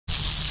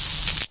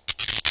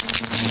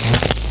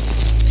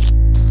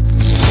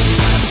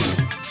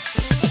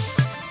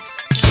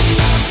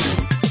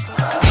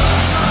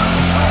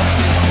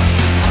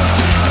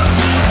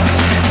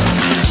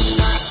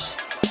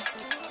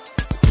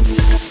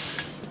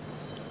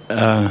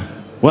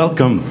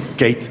Welcome,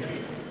 Kate.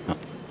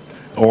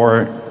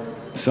 Or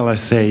shall I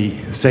say,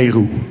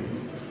 Seru?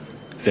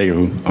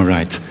 Seru, all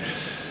right.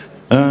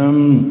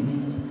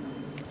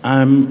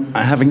 I'm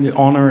having the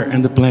honor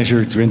and the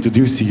pleasure to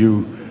introduce to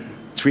you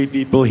three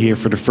people here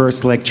for the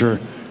first lecture.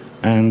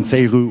 And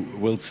Seru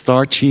will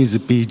start. She is a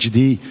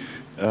PhD,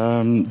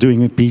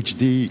 doing a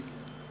PhD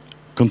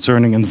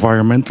concerning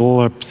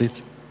environmental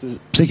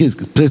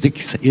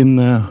physics in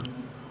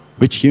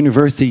which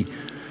university?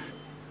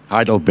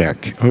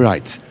 Heidelberg, all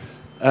right.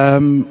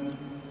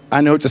 I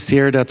noticed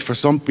here that for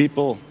some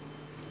people,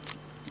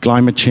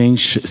 climate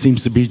change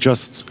seems to be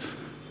just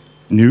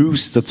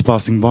news that's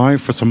passing by.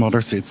 For some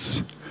others, it's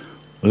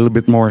a little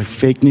bit more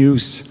fake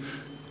news.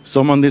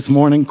 Someone this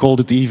morning called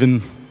it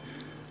even,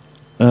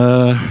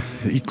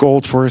 he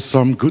called for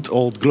some good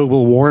old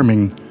global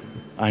warming,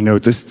 I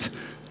noticed.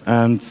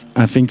 And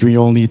I think we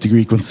all need to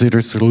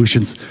reconsider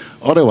solutions.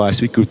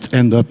 Otherwise, we could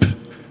end up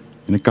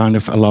in a kind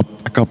of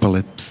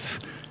apocalypse.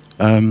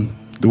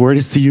 The word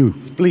is to you.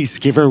 Please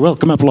give her a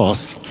welcome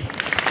applause.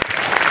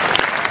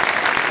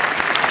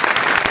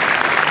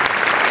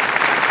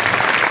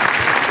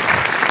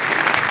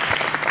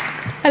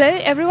 Hello,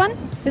 everyone.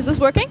 Is this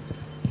working?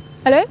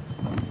 Hello?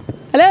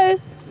 Hello?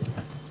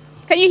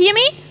 Can you hear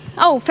me?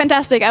 Oh,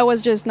 fantastic. I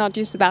was just not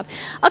used to that.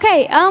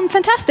 OK,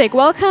 fantastic.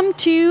 Welcome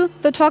to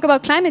the talk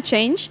about climate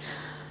change.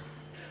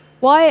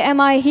 Why am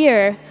I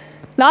here?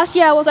 Last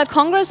year, I was at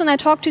Congress, and I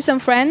talked to some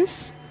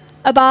friends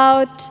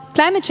about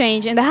climate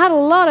change, and they had a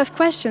lot of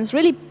questions,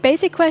 really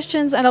basic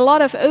questions, and a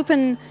lot of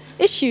open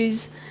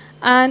issues.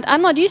 And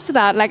I'm not used to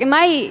that. Like in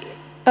my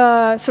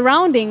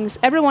surroundings,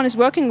 everyone is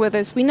working with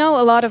this. We know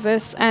a lot of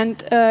this,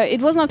 and it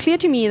was not clear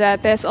to me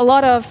that there's a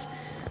lot of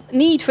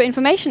need for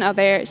information out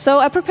there. So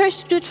I prepared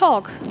to do a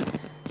talk,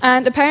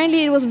 and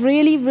apparently it was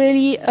really,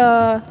 really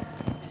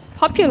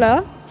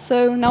popular.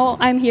 So now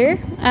I'm here,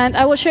 and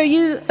I will show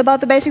you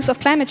about the basics of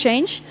climate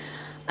change.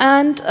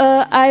 And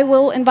I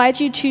will invite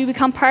you to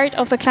become part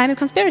of the climate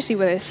conspiracy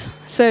with this.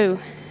 So,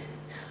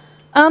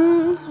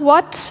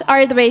 what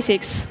are the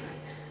basics?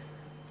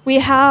 We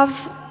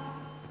have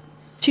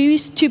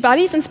two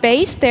bodies in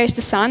space. There's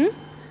the sun,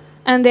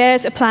 and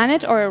there's a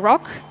planet or a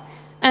rock.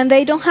 And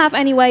they don't have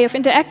any way of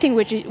interacting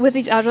with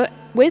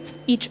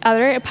each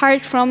other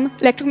apart from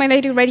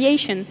electromagnetic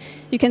radiation.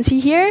 You can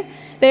see here,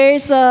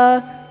 there's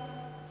a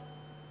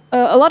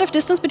lot of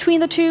distance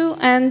between the two,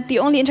 and the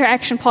only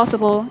interaction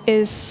possible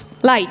is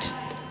light.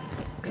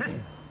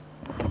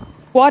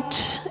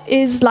 What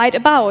is light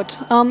about?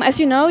 As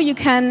you know, you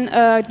can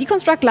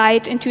deconstruct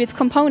light into its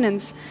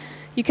components.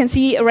 You can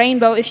see a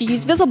rainbow if you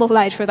use visible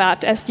light for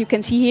that, as you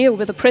can see here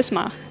with a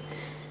prisma.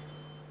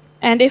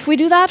 And if we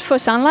do that for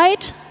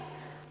sunlight,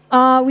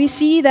 we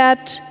see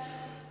that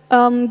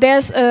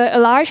there's a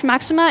large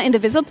maxima in the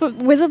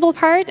visible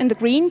part, in the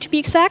green to be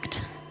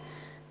exact.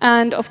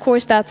 And of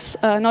course, that's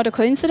not a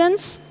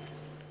coincidence.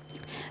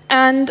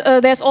 And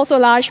there's also a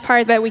large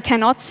part that we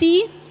cannot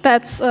see.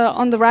 That's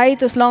on the right,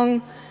 this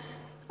long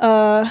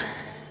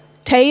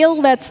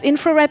tail, that's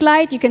infrared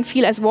light. You can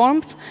feel as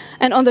warmth.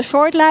 And on the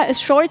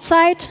short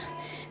side,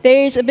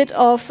 there is a bit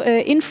of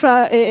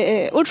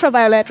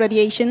ultraviolet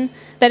radiation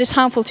that is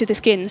harmful to the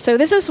skin. So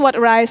this is what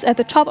arrives at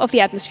the top of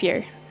the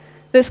atmosphere,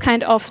 this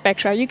kind of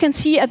spectra. You can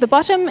see at the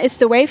bottom, it's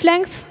the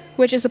wavelength,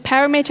 which is a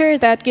parameter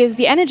that gives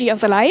the energy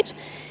of the light.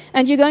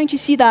 And you're going to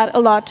see that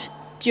a lot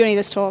during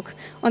this talk.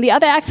 On the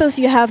other axis,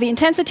 you have the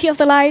intensity of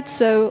the light.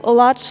 So a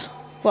lot,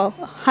 well,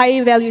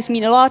 high values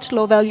mean a lot,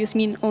 low values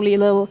mean only a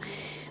little.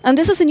 And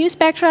this is a new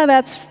spectra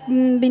that's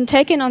been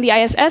taken on the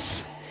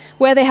ISS,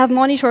 where they have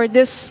monitored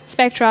this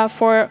spectra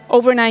for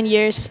over 9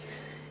 years,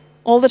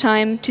 all the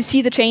time, to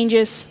see the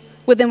changes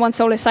within one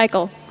solar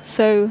cycle.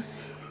 So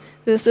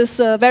this is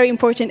a very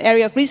important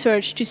area of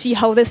research to see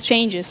how this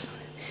changes.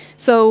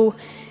 So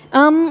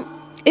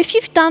if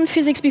you've done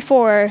physics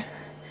before,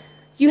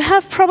 you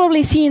have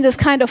probably seen this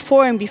kind of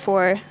form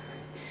before.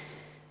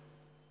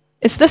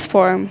 It's this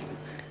form.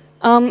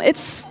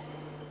 It's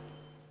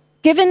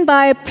given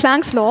by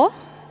Planck's law.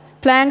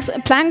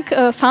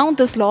 Planck found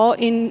this law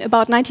in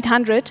about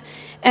 1900,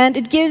 and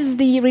it gives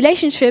the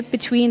relationship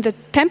between the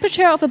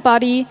temperature of a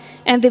body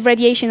and the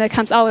radiation that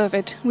comes out of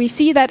it. We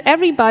see that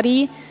every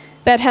body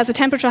that has a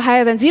temperature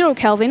higher than 0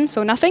 Kelvin,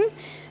 so nothing,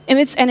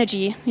 emits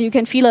energy. You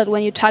can feel it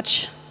when you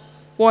touch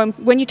warm.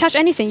 When you touch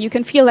anything, you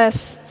can feel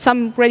there's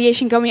some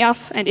radiation going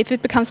off, and if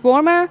it becomes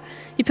warmer,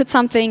 you put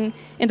something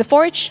in the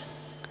forge,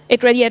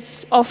 it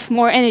radiates off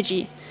more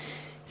energy.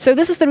 So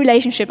this is the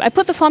relationship. I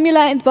put the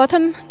formula in the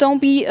bottom.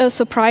 Don't be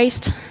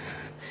surprised.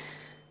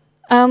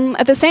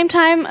 At the same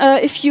time,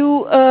 if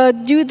you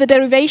do the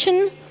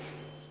derivation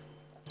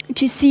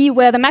to see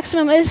where the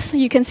maximum is,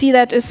 you can see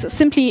that it's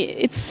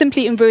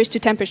simply inverse to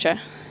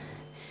temperature.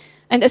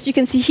 And as you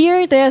can see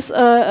here, there's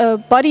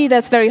a body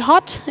that's very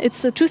hot.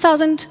 It's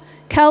 2000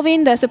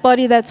 Kelvin. There's a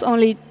body that's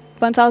only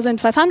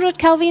 1,500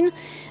 Kelvin,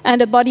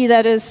 and a body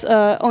that is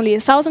only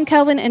 1,000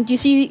 Kelvin, and you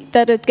see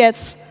that it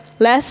gets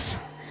less,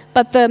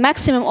 but the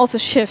maximum also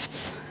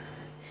shifts.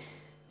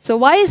 So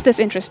why is this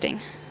interesting?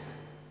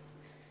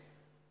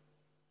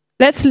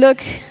 Let's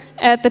look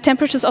at the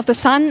temperatures of the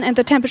sun and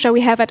the temperature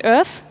we have at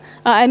Earth.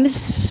 I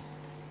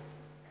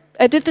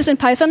did this in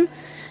Python,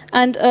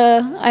 and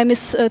I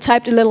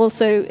mistyped a little,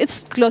 so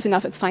it's close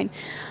enough, it's fine.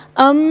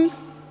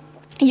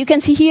 You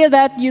can see here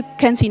that you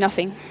can see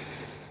nothing.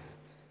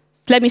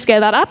 Let me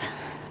scale that up.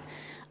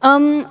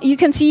 You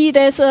can see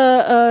there's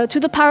to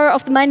the power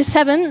of the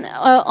 -7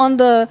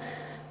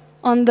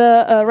 on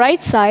the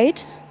right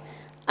side,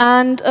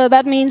 and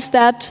that means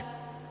that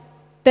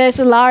there's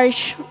a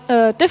large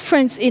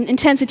difference in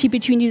intensity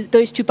between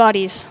those two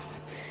bodies.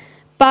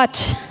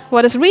 But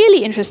what is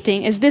really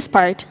interesting is this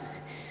part.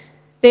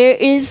 There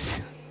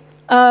is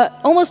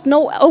almost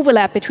no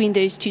overlap between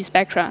those two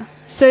spectra.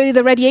 So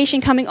the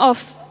radiation coming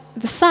off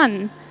the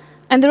sun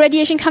and the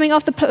radiation coming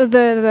off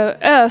the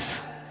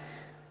Earth,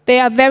 they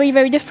are very,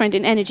 very different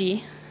in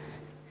energy.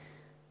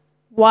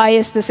 Why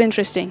is this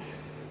interesting?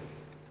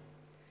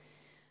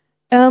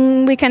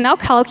 We can now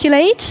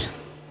calculate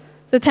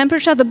the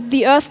temperature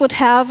the Earth would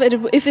have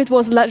if it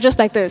was just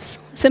like this,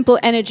 simple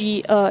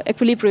energy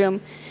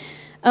equilibrium.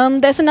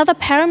 There's another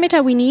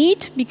parameter we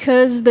need,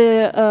 because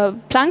the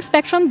Planck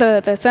spectrum,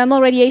 the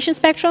thermal radiation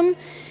spectrum,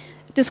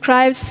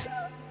 describes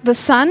the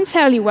sun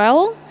fairly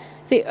well,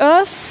 the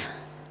Earth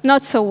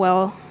not so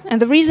well.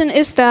 And the reason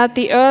is that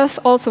the Earth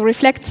also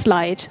reflects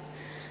light.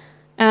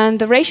 And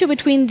the ratio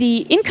between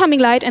the incoming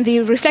light and the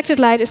reflected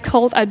light is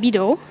called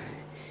albedo.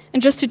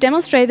 And just to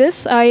demonstrate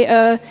this,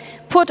 I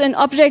put an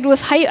object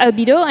with high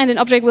albedo and an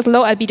object with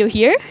low albedo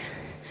here.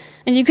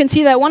 And you can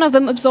see that one of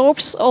them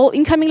absorbs all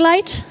incoming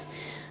light,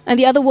 and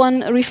the other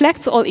one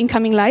reflects all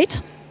incoming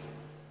light.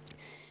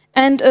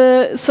 And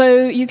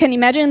so you can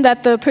imagine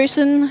that the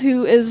person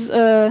who is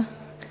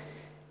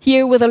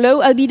here with a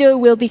low albedo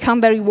will become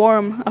very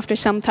warm after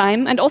some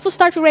time, and also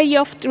start to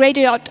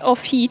radiate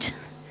off heat.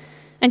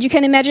 And you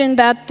can imagine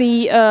that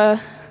the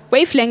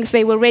wavelength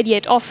they will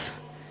radiate off,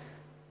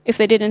 if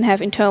they didn't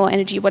have internal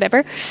energy,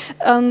 whatever,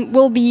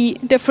 will be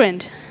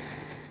different.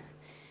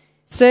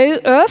 So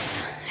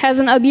Earth has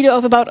an albedo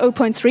of about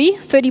 0.3.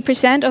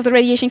 30% of the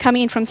radiation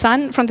coming in from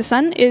the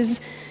sun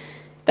is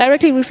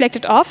directly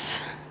reflected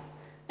off.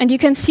 And you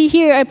can see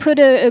here I put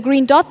a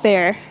green dot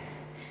there.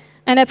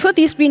 And I put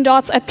these green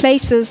dots at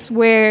places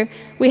where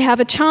we have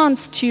a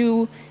chance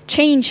to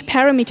change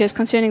parameters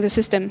concerning the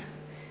system.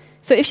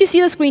 So if you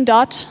see this green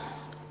dot,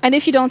 and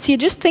if you don't see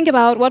it, just think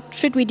about what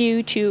should we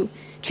do to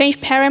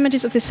change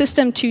parameters of the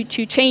system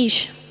to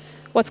change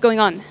what's going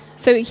on.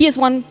 So here's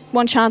one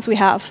chance we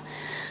have.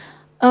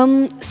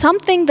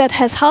 Something that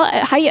has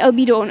high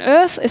albedo on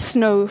Earth is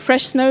snow.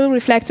 Fresh snow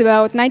reflects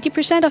about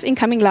 90% of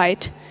incoming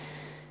light.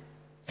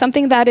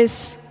 Something that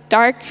is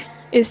dark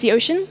is the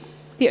ocean.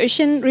 The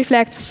ocean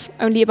reflects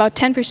only about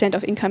 10%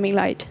 of incoming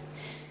light.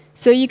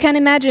 So you can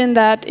imagine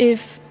that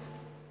if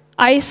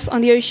ice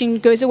on the ocean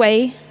goes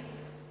away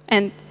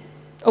and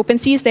open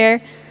sea is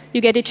there,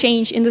 you get a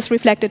change in this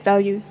reflected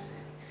value.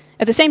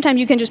 At the same time,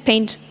 you can just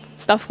paint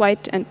stuff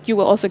white, and you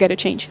will also get a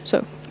change.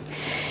 So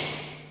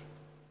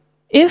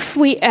if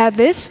we add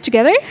this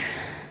together,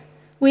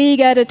 we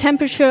get a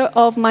temperature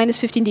of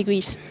 -15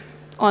 degrees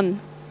on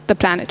the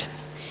planet.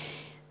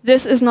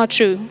 This is not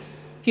true.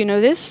 You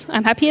know this.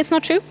 I'm happy it's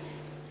not true.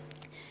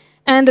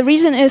 And the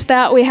reason is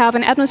that we have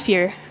an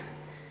atmosphere.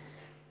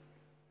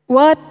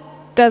 What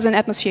does an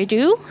atmosphere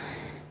do?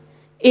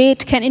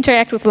 It can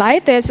interact with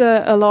light. There's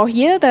a law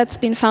here that's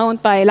been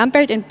found by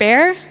Lambert and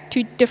Baer,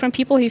 two different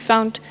people who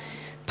found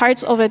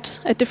parts of it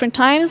at different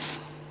times,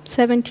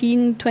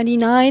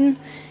 1729,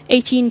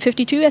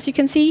 1852, as you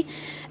can see.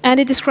 And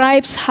it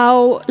describes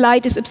how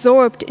light is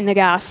absorbed in a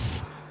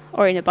gas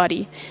or in a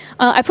body.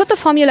 I put the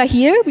formula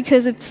here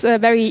because it's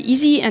very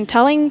easy and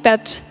telling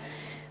that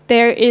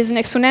there is an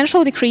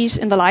exponential decrease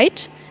in the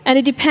light, and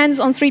it depends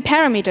on 3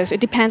 parameters. It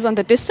depends on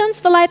the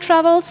distance the light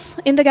travels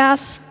in the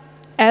gas,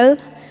 L.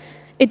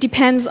 It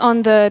depends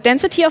on the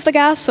density of the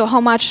gas, so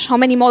how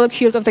many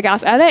molecules of the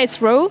gas are there,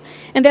 it's rho.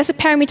 And there's a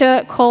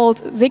parameter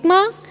called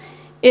sigma.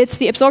 It's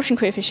the absorption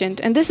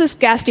coefficient, and this is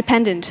gas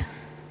dependent.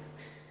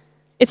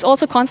 It's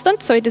also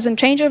constant, so it doesn't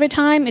change over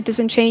time. It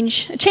doesn't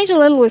change. It changes a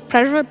little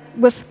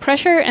with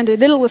pressure and a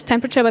little with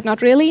temperature, but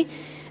not really.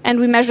 And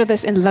we measure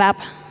this in the lab.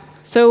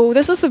 So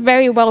this is a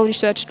very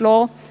well-researched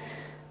law.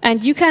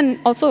 And you can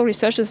also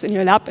research this in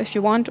your lab if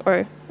you want,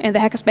 or in the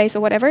hackerspace or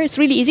whatever. It's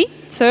really easy.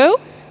 So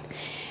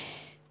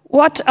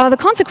what are the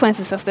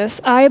consequences of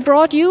this? I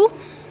brought you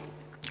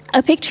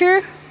a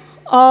picture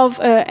of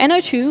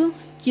NO2,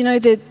 you know,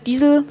 the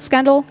diesel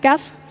scandal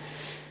gas.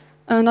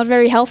 Not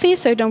very healthy,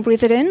 so don't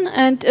breathe it in.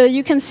 And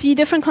you can see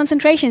different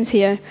concentrations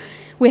here.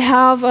 We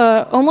have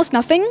almost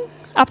nothing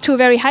up to a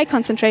very high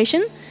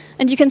concentration.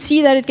 And you can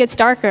see that it gets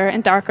darker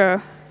and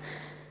darker.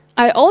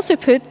 I also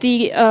put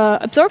the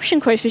absorption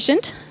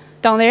coefficient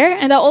down there,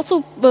 and I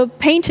also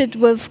painted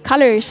with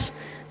colors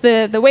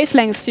the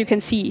wavelengths you can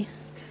see.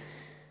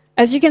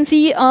 As you can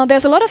see,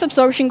 there's a lot of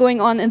absorption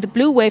going on in the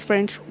blue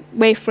wavelength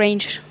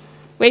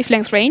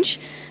range,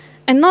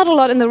 and not a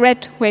lot in the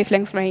red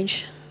wavelength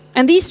range.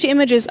 And these two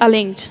images are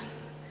linked.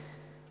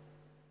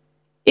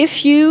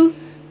 If you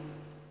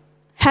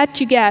had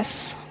to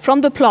guess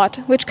from the plot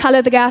which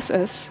color the gas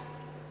is,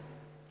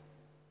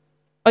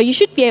 or you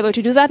should be able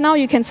to do that now,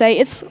 you can say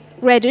it's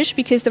reddish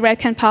because the red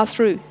can pass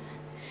through.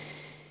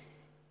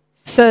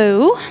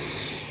 So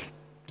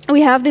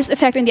we have this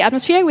effect in the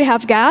atmosphere. We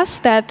have gas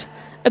that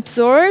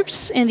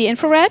absorbs in the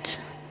infrared,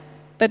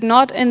 but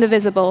not in the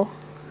visible.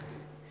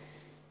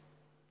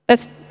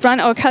 Let's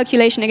run our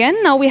calculation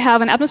again. Now we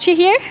have an atmosphere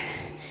here.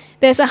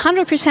 There's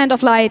 100%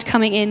 of light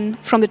coming in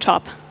from the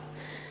top.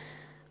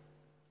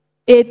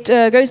 It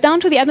goes down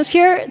to the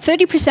atmosphere.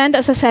 30%,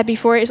 as I said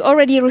before, is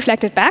already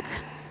reflected back.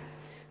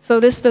 So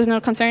this does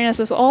not concern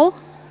us at all,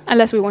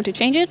 unless we want to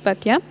change it,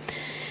 but yeah.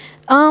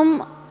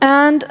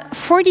 And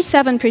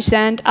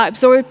 47% are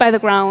absorbed by the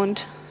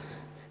ground.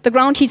 The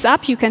ground heats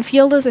up. You can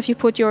feel this if you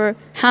put your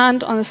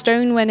hand on a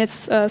stone when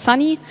it's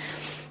sunny.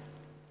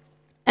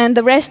 And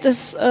the rest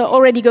is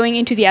already going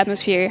into the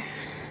atmosphere.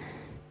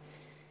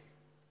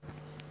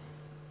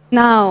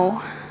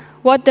 Now,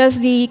 what does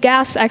the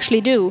gas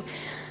actually do?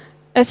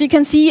 As you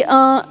can see,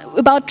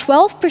 about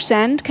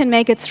 12% can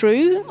make it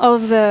through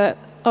of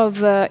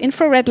the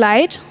infrared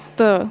light,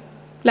 the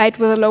light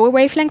with a lower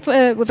wavelength,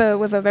 with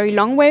a very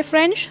long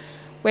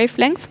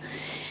wavelength,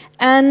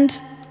 and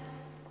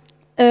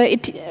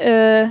it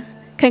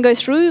can go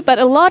through, but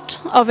a lot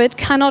of it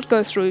cannot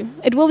go through.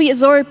 It will be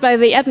absorbed by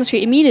the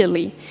atmosphere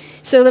immediately.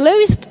 So the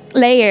lowest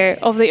layer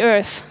of the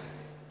Earth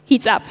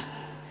heats up.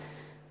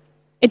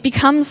 It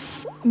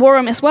becomes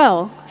warm as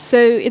well, so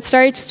it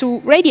starts to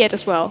radiate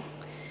as well.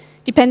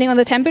 Depending on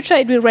the temperature,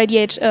 it will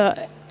radiate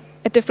at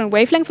different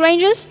wavelength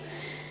ranges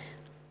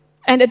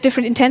and at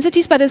different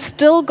intensities, but it's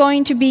still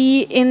going to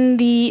be in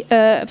the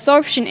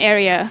absorption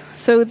area.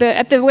 So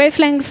at the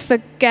wavelength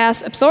the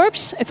gas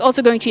absorbs, it's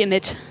also going to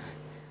emit.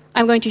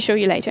 I'm going to show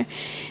you later.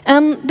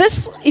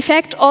 This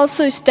effect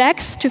also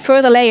stacks to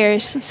further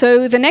layers.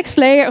 So the next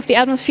layer of the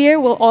atmosphere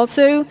will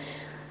also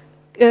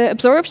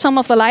absorb some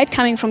of the light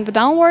coming from the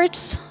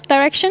downwards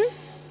direction.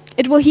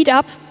 It will heat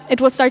up.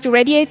 It will start to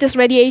radiate. This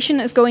radiation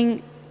is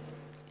going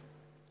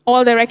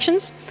all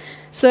directions.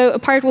 So a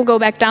part will go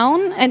back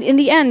down. And in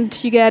the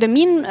end, you get a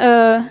mean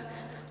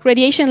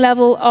radiation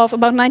level of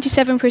about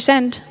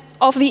 97%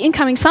 of the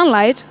incoming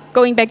sunlight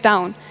going back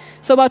down.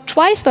 So about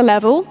twice the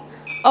level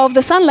of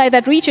the sunlight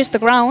that reaches the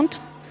ground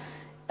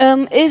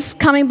is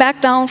coming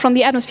back down from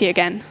the atmosphere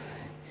again.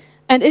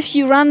 And if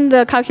you run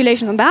the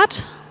calculation on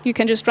that, you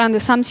can just run the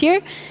sums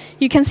here,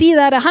 you can see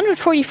that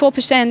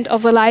 144%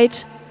 of the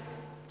light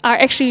are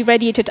actually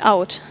radiated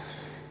out.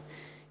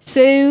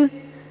 So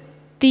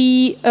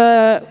the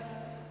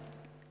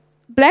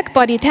black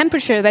body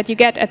temperature that you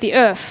get at the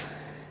Earth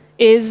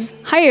is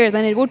higher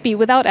than it would be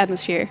without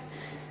atmosphere.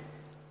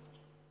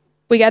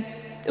 We get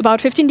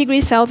about 15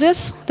 degrees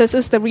Celsius. This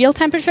is the real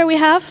temperature we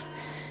have.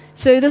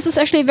 So this is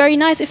actually a very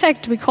nice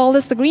effect. We call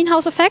this the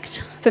greenhouse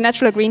effect, the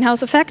natural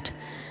greenhouse effect.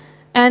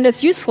 And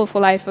it's useful for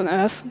life on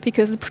Earth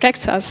because it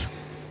protects us.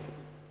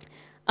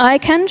 I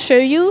can show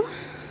you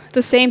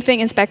the same thing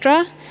in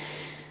spectra.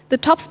 The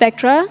top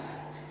spectra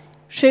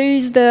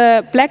shows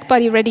the black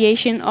body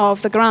radiation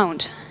of the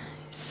ground.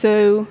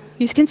 So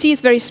you can see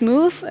it's very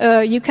smooth.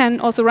 You can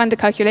also run the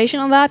calculation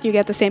on that. You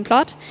get the same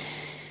plot.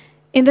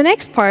 In the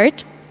next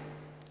part,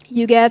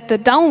 you get the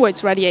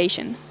downwards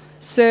radiation.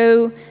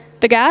 So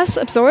the gas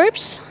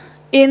absorbs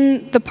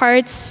in the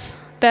parts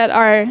that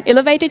are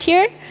elevated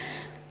here,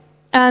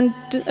 and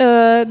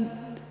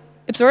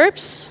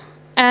absorbs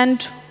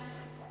and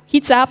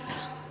heats up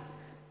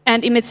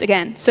and emits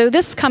again. So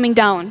this is coming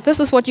down. This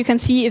is what you can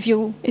see if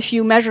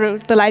you measure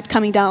the light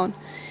coming down.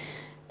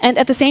 And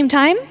at the same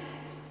time,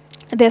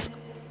 there's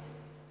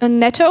a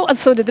netto.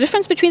 So the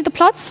difference between the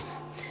plots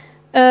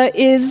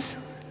is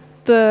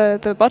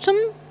the bottom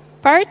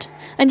part.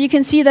 And you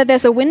can see that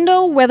there's a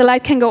window where the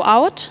light can go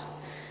out,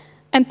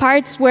 and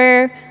parts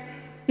where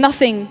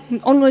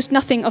almost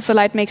nothing of the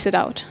light makes it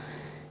out.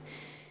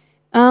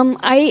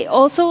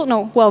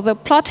 The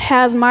plot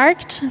has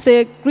marked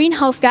the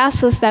greenhouse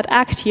gases that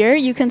act here.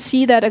 You can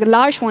see that a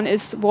large one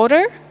is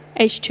water,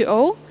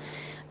 H2O.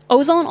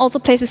 Ozone also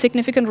plays a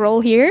significant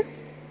role here.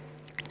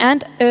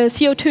 And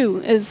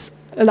CO2 is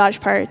a large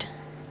part.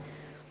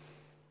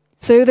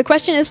 So the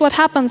question is, what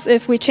happens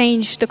if we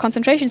change the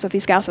concentrations of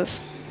these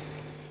gases?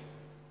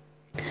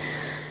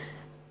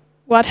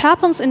 What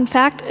happens, in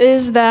fact,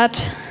 is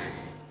that,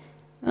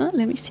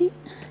 let me see,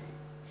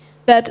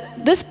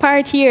 that this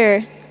part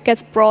here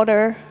gets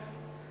broader,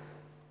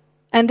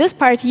 and this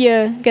part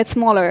here gets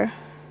smaller.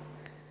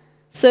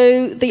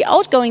 So the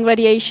outgoing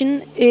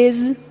radiation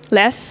is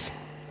less,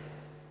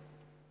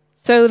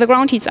 so the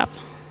ground heats up.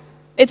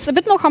 It's a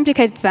bit more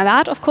complicated than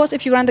that. Of course,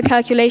 if you run the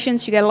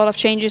calculations, you get a lot of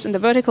changes in the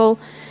vertical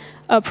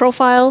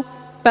profile,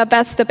 but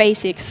that's the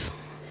basics.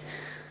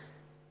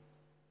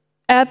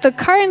 At the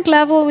current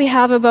level, we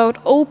have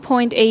about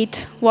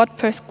 0.8 watt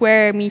per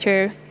square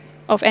meter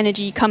of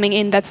energy coming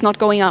in that's not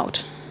going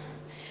out.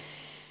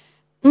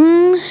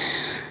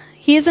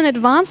 Here's an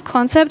advanced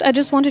concept I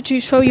just wanted to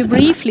show you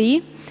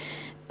briefly.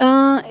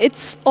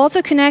 It's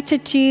also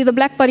connected to the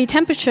black body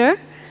temperature.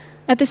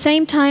 At the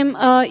same time,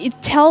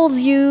 it tells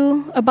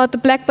you about the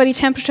black body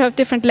temperature of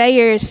different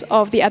layers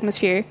of the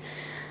atmosphere.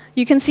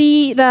 You can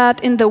see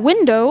that in the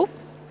window,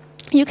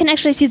 you can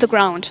actually see the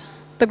ground.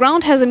 The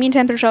ground has a mean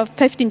temperature of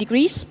 15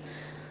 degrees.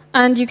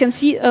 And you can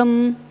see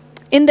in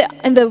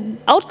the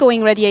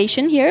outgoing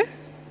radiation here,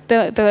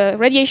 the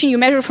radiation you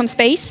measure from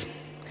space,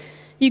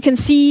 you can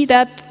see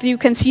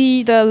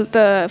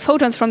the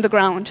photons from the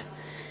ground.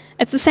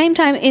 At the same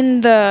time,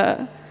 in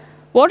the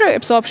water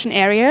absorption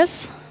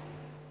areas,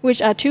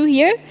 which are 2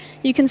 here,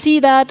 you can see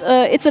that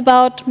it's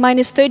about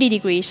minus 30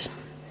 degrees.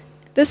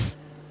 This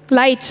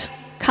light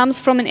comes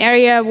from an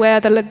area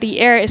where the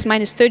air is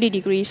minus 30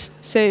 degrees,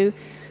 so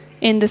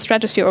in the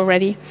stratosphere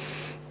already.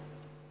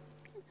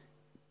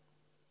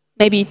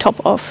 Maybe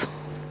top of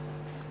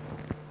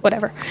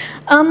whatever.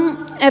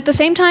 At the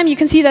same time, you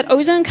can see that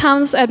ozone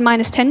comes at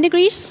minus 10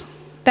 degrees.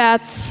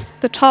 That's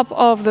the top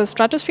of the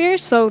stratosphere,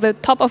 so the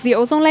top of the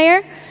ozone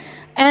layer.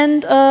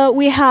 And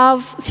we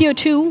have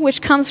CO2,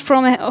 which comes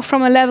from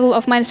a level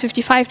of minus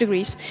 55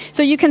 degrees.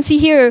 So you can see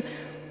here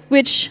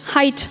which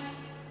height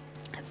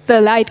the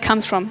light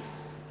comes from,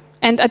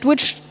 and at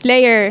which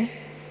layer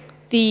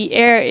the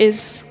air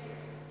is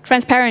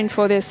transparent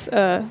for this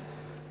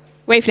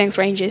wavelength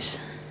ranges.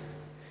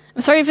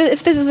 I'm sorry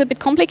if this is a bit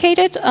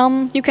complicated.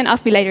 You can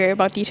ask me later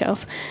about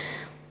details.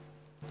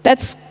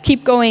 Let's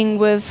keep going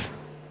with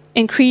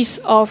increase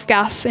of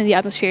gas in the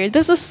atmosphere.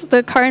 This is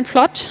the current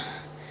plot.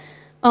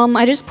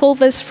 I just pulled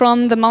this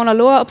from the Mauna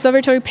Loa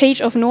Observatory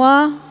page of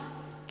NOAA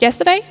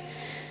yesterday.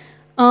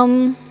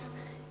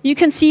 You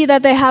can see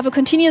that they have a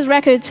continuous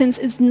record since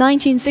its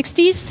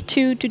 1960s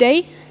to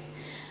today.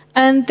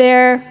 And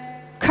their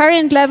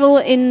current level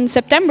in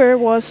September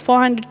was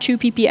 402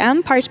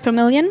 ppm, parts per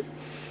million.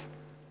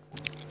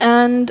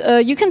 And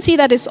you can see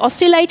that it's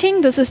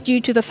oscillating. This is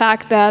due to the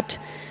fact that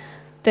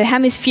the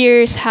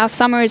hemispheres have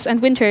summers and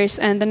winters,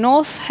 and the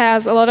north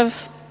has a lot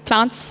of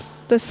plants.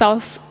 The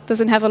south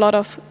doesn't have a lot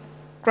of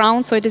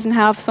ground, so it doesn't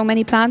have so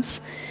many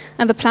plants.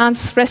 And the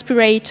plants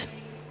respirate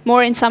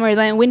more in summer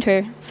than in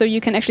winter, so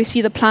you can actually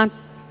see the plant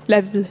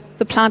level,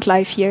 the plant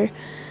life here.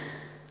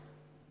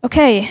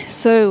 Okay,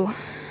 so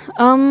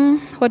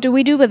what do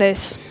we do with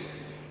this?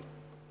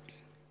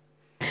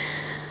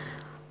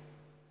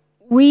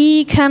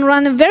 We can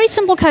run a very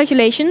simple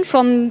calculation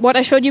from what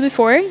I showed you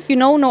before. You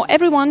know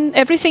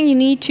everything you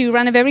need to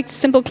run a very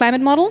simple climate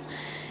model.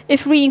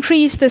 If we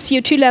increase the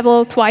CO2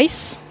 level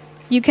twice,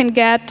 you can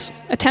get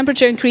a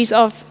temperature increase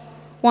of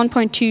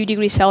 1.2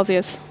 degrees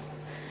Celsius.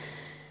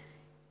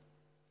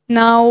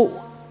 Now,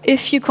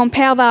 if you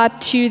compare that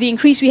to the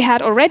increase we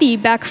had already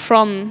back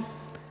from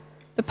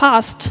the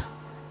past,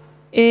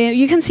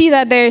 you can see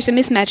that there's a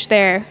mismatch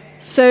there.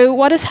 So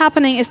what is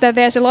happening is that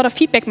there's a lot of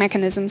feedback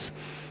mechanisms.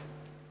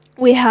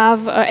 We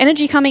have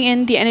energy coming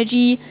in. The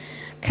energy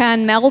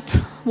can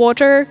melt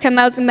water, can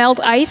melt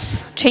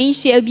ice,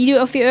 change the albedo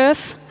of the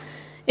Earth.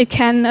 It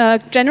can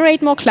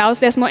generate more clouds.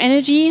 There's more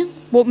energy.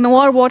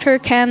 More water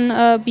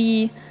can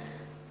be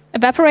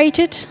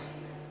evaporated.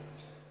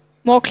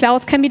 More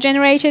clouds can be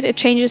generated. It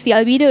changes the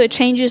albedo. It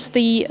changes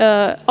the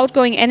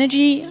outgoing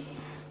energy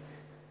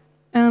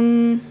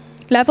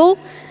level.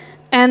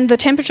 And the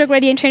temperature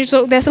gradient changes.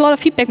 So there's a lot of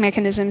feedback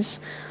mechanisms.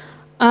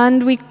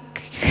 And we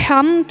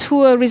come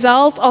to a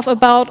result of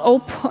about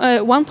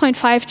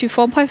 1.5 to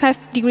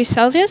 4.5 degrees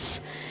Celsius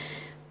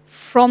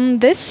from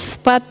this,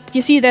 but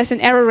you see there's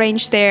an error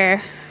range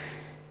there.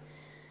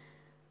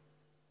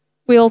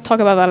 We'll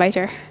talk about that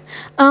later.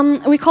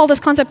 We call this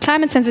concept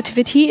climate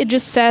sensitivity. It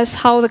just says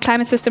how the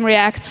climate system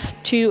reacts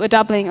to a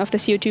doubling of the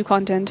CO2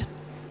 content.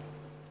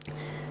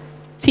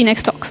 See you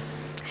next talk.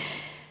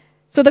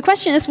 So the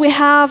question is, we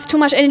have too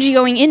much energy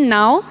going in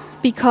now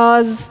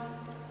because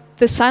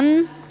the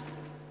sun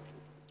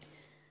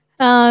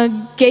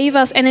gave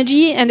us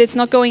energy and it's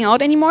not going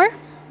out anymore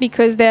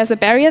because there's a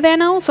barrier there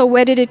now. So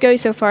where did it go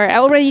so far? I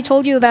already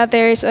told you that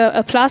there's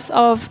a plus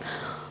of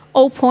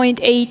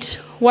 0.8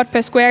 watt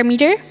per square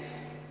meter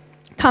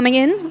coming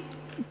in,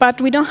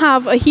 but we don't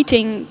have a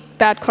heating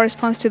that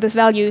corresponds to this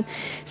value.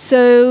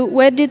 So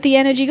where did the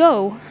energy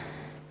go?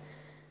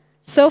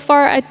 So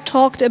far I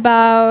talked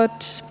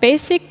about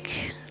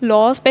basic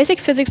laws, basic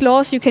physics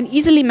laws you can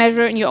easily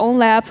measure in your own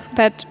lab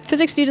that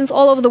physics students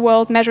all over the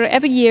world measure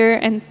every year,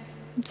 and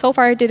so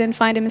far I didn't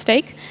find a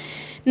mistake.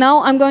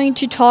 Now I'm going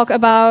to talk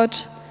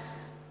about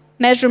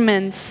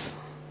measurements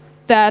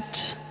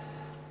that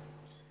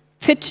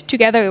fit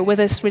together with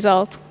this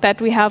result,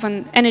 that we have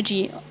an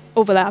energy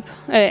overlap,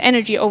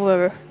 energy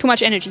over too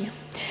much energy.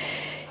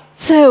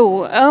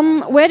 So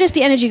where does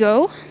the energy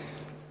go?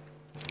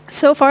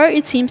 So far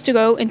it seems to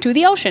go into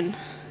the ocean.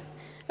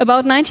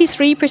 About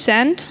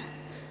 93%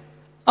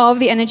 of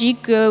the energy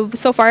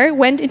so far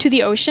went into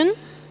the ocean.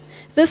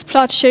 This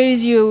plot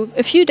shows you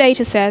a few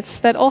data sets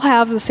that all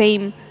have the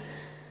same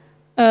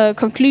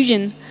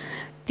conclusion.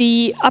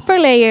 The upper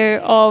layer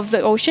of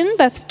the ocean,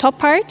 that's the top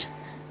part,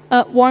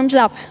 warms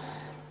up.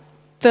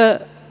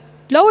 The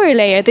lower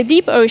layer, the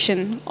deep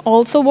ocean,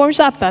 also warms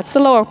up. That's the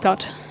lower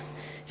plot.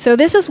 So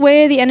this is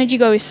where the energy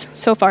goes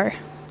so far.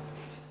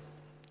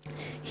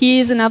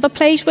 Here's another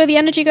place where the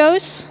energy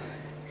goes.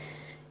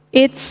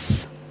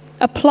 It's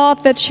a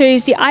plot that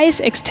shows the ice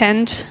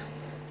extent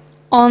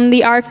on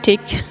the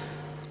Arctic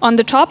on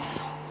the top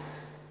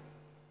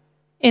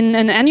in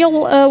an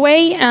annual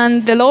way,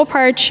 and the lower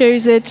part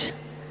shows it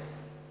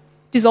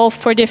dissolved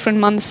for different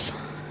months.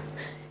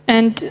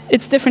 And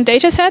it's different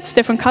data sets,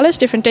 different colors,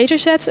 different data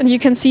sets, and you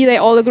can see they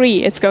all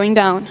agree it's going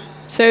down.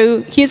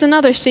 So here's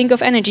another sink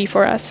of energy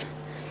for us.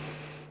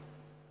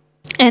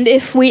 And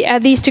if we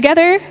add these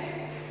together,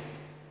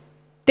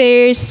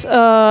 there's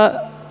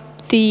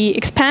the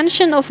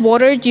expansion of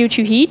water due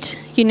to heat.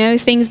 You know,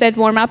 things that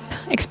warm up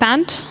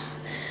expand.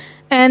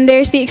 And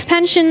there's the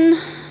expansion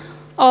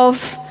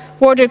of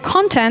water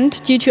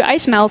content due to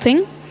ice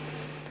melting.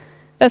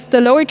 That's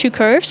the lower two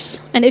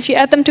curves. And if you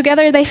add them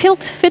together, they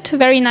fit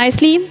very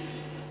nicely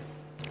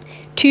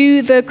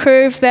to the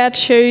curve that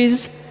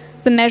shows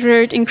the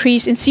measured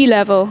increase in sea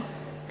level.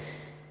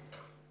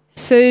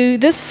 So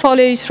this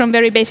follows from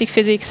very basic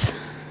physics.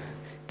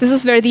 This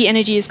is where the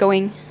energy is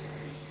going.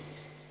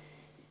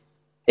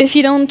 If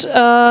you're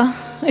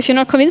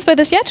not convinced by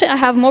this yet, I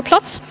have more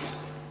plots.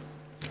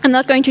 I'm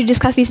not going to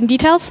discuss these in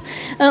details.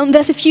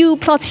 There's a few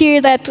plots here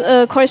that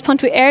correspond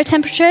to air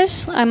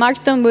temperatures. I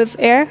marked them with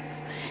air.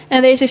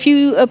 And there's a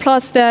few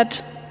plots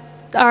that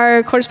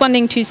are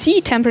corresponding to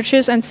sea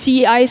temperatures and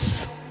sea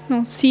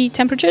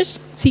temperatures,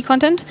 sea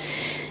content.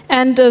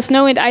 And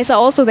snow and ice are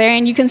also there,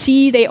 and you can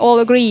see they all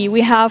agree.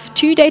 We have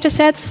 2 data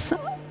sets,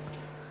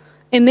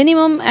 a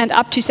minimum, and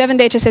up to 7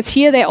 data sets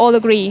here, they all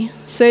agree.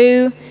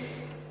 So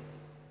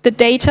the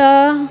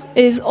data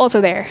is also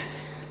there.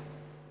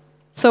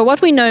 So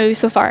what we know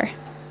so far,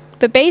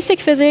 the basic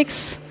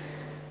physics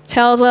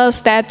tells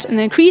us that an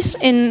increase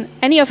in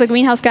any of the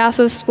greenhouse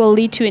gases will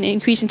lead to an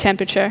increase in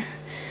temperature.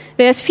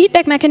 There's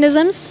feedback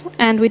mechanisms,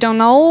 and we don't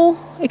know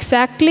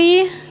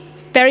exactly,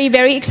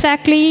 very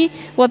exactly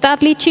what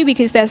that leads to,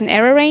 because there's an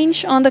error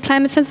range on the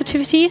climate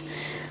sensitivity.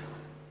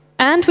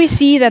 And we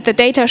see that the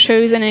data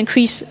shows an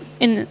increase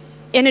in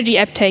energy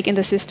uptake in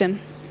the system.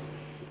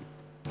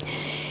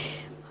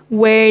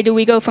 Where do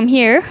we go from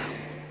here?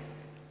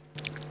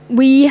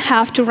 We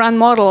have to run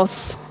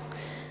models.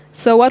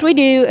 So what we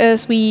do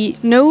is we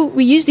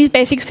use these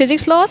basic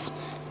physics laws.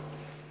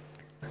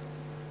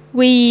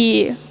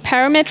 We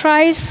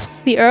parameterize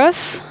the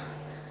Earth,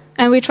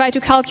 and we try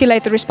to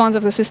calculate the response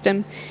of the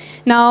system.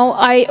 Now,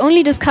 I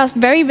only discussed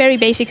very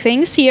basic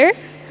things here,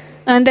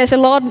 and there's a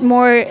lot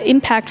more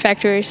impact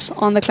factors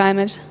on the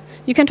climate.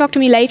 You can talk to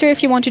me later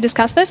if you want to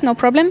discuss this, no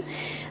problem.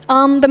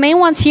 The main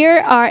ones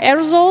here are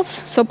aerosols,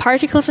 so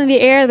particles in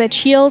the air that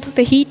shield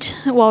the heat,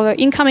 well, the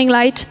incoming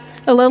light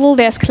a little.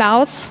 There's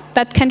clouds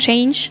that can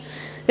change.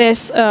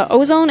 There's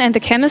ozone and the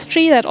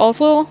chemistry that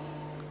also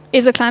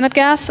is a climate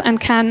gas and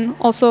can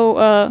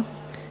also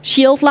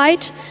shield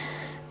light.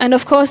 And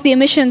of course, the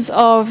emissions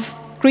of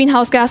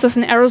greenhouse gases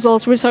and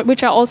aerosols,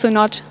 which are also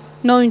not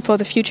known for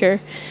the future.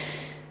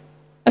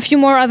 A few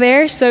more are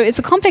there, so it's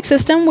a complex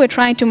system. We're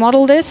trying to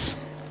model this,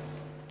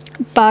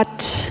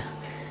 but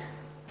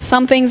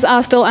some things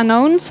are still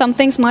unknown. Some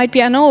things might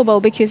be unknowable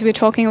because we're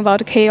talking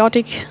about a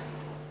chaotic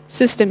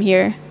system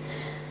here.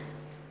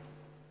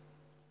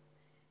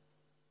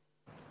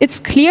 It's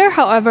clear,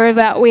 however,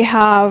 that we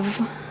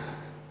have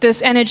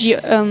this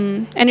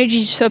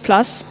energy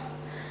surplus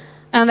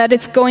and that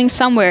it's going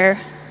somewhere.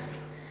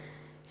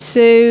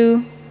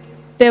 So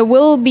there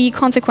will be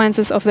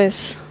consequences of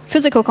this,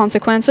 physical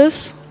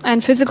consequences,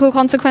 and physical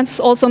consequences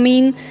also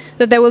mean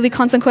that there will be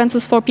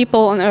consequences for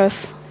people on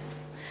Earth.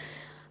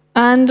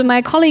 And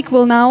my colleague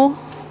will now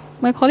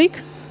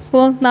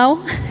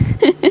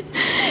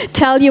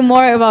tell you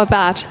more about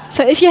that.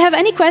 So if you have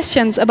any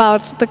questions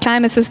about the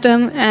climate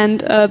system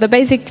and the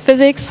basic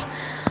physics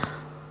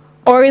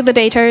or the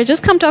data,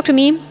 just come talk to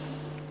me.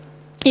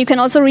 You can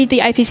also read the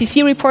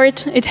IPCC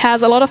report. It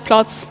has a lot of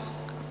plots,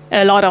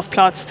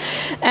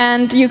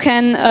 and you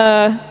can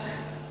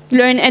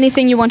learn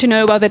anything you want to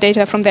know about the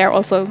data from there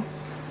also.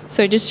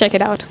 So just check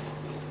it out.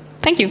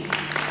 Thank you.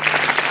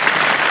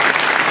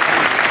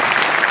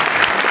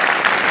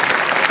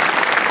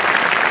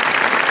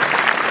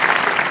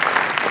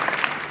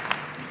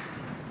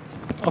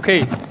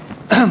 Okay.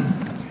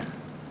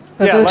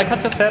 Yeah, like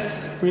Katja said,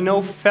 we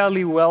know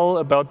fairly well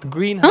about the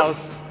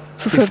greenhouse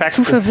effect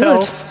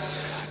itself.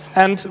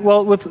 And,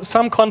 well, with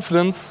some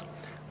confidence,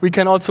 we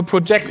can also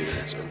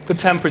project the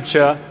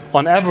temperature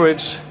on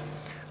average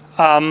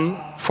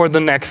for the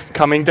next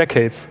coming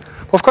decades.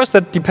 Of course,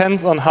 that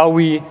depends on how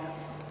we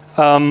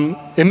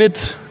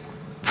emit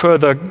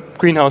further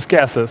greenhouse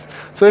gases.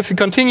 So if we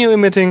continue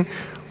emitting,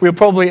 we'll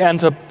probably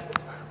end up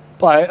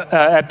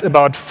at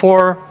about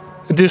 4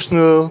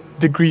 additional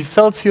degrees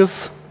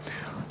Celsius.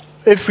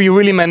 If we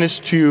really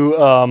manage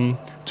to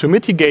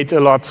mitigate a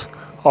lot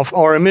of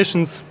our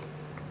emissions,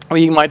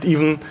 we might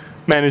even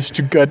manage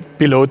to get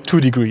below 2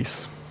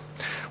 degrees.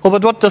 Well,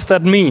 but what does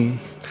that mean?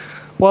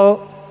 Well,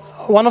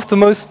 one of the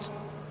most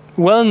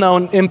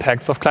well-known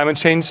impacts of climate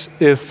change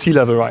is sea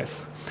level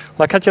rise.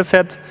 Like Katja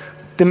said,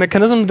 the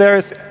mechanism there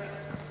is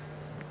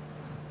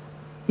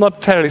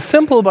not fairly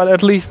simple, but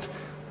at least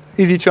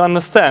easy to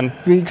understand.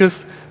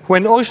 Because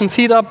when oceans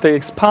heat up, they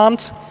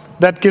expand.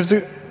 That gives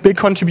a big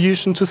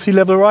contribution to sea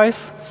level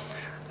rise.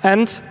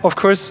 And, of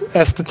course,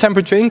 as the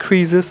temperature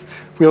increases,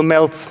 we'll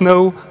melt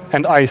snow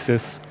and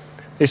ices,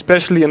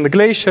 especially in the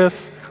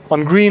glaciers,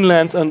 on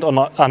Greenland, and on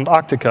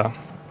Antarctica.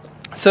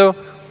 So,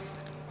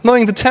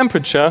 knowing the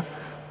temperature,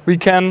 we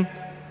can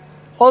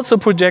also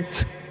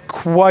project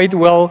quite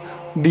well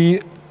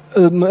the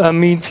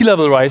mean sea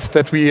level rise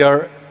that we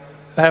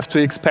have to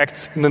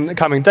expect in the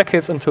coming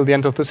decades until the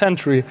end of the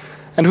century.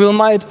 And we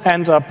might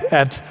end up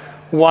at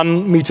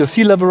 1 meter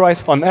sea level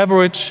rise on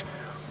average,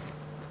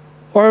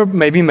 or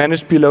maybe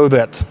manage below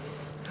that.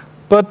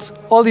 But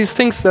all these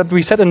things that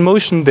we set in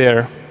motion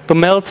there, the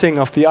melting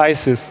of the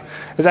ices,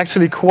 is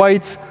actually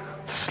quite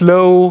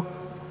slow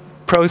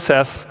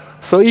process.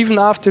 So even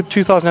after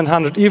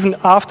 2100, even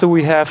after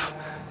we have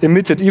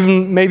emitted,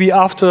 even maybe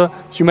after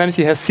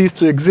humanity has ceased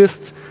to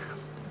exist,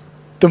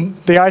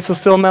 the ice is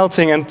still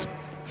melting, and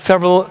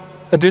several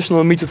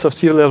additional meters of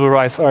sea level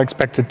rise are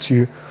expected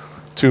to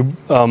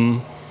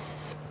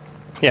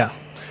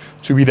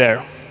be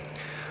there.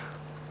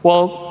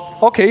 Well,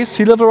 okay,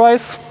 sea level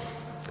rise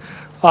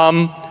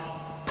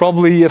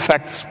probably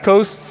affects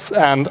coasts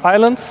and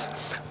islands,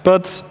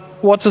 but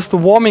what does the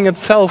warming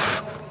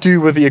itself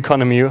do with the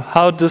economy?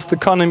 How does the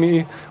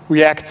economy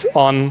react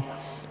on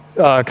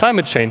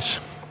climate change?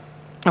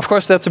 Of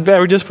course, that's a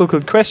very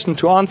difficult question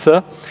to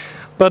answer,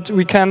 but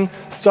we can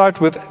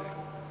start with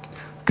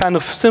kind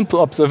of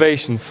simple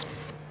observations.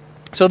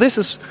 So this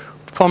is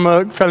from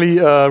a fairly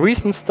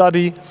recent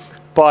study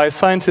by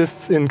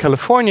scientists in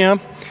California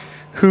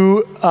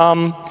who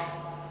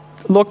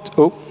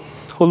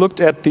looked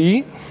at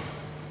the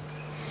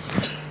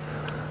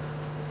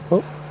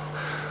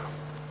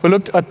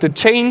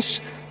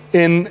change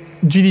in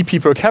GDP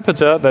per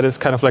capita, that is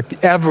kind of like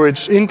the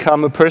average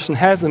income a person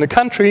has in a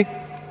country,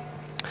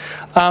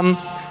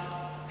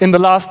 in the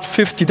last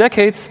 50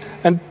 decades,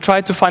 and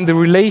tried to find the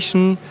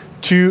relation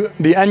to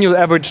the annual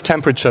average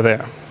temperature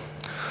there.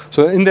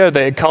 So in there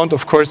they account,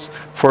 of course,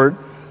 for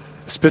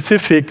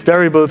specific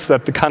variables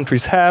that the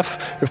countries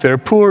have, if they're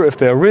poor, if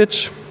they're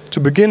rich, to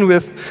begin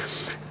with.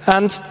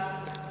 And,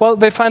 well,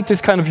 they find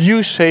this kind of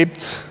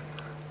U-shaped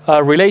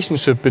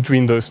relationship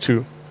between those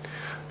two.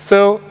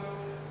 So,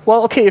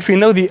 well, okay, if we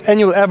know the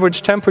annual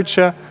average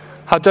temperature,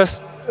 how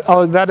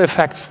that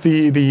affects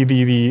the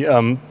GDP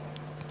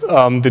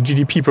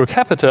per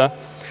capita,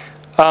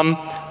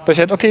 they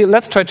said, okay,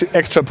 let's try to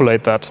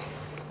extrapolate that.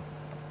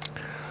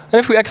 And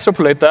if we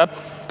extrapolate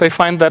that, they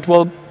find that,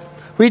 well,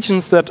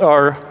 regions that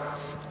are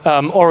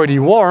already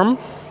warm,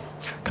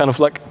 kind of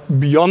like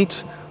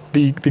beyond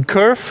the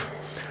curve,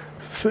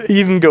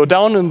 even go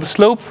down in the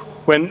slope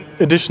when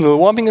additional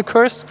warming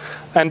occurs,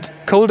 and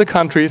colder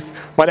countries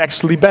might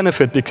actually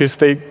benefit because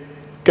they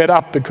get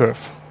up the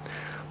curve.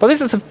 But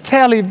this is a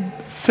fairly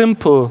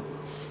simple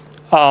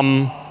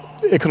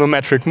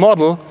econometric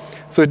model,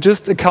 so it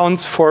just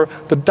accounts for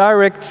the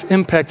direct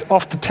impact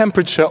of the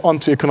temperature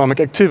onto economic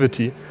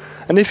activity.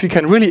 And if you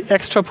can really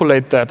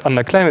extrapolate that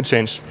under climate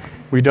change,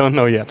 we don't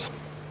know yet.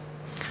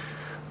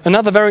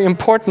 Another very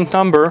important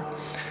number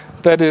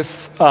that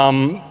is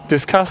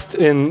discussed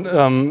in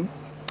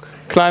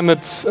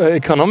climate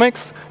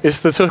economics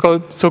is the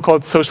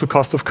so-called social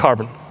cost of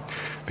carbon.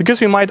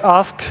 Because we might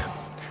ask,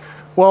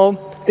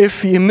 well,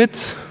 if we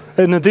emit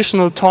an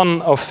additional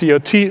ton of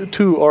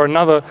CO2 or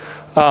another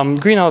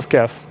greenhouse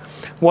gas,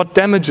 what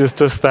damages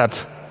does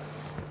that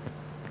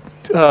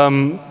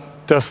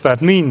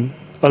mean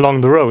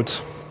along the road?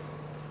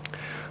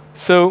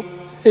 So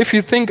if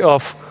you think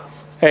of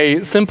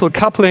a simple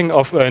coupling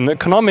of an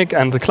economic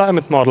and a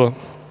climate model,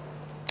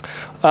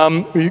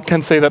 you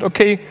can say that,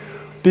 okay,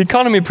 the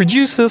economy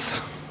produces,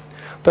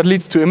 that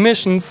leads to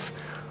emissions.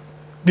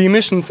 The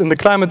emissions in the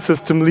climate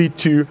system lead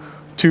to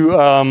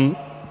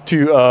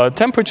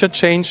temperature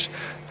change,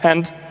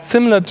 and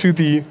similar to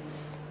the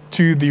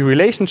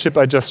relationship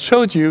I just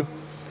showed you,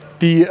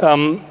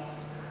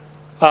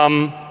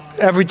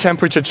 every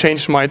temperature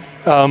change might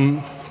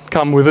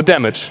come with a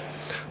damage.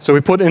 So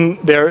we put in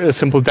there a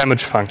simple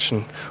damage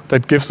function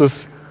that gives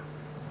us,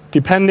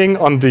 depending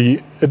on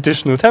the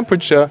additional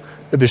temperature,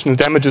 additional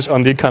damages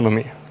on the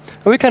economy.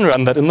 And we can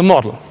run that in the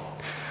model.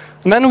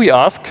 And then we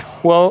ask,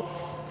 well,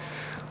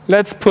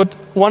 let's put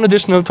 1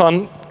 additional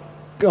ton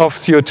of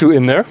CO2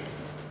 in there.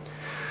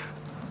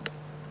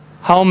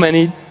 How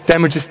many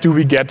damages do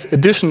we get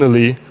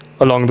additionally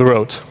along the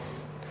road?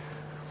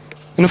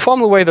 In a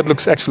formal way, that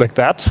looks actually like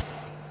that.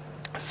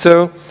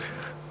 So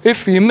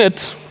if we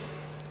emit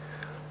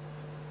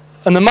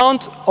an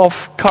amount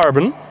of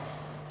carbon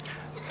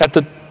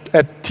at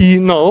T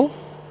null,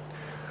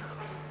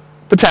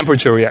 the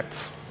temperature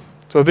reacts.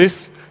 So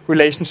this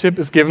relationship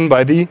is given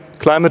by the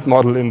climate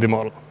model in the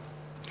model.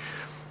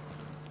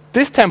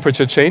 This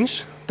temperature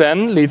change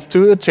then leads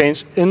to a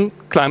change in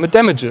climate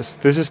damages.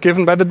 This is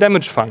given by the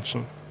damage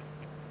function.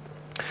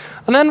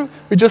 And then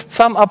we just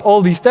sum up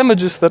all these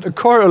damages that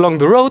occur along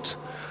the road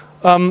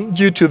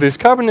due to this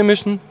carbon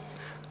emission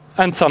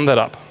and sum that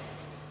up.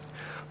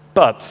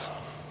 But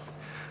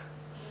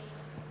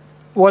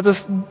what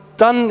is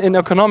done in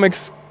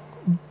economics,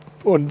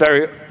 or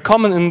very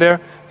common in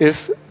there,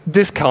 is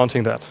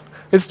discounting that.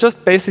 It's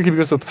just basically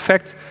because of the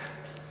fact,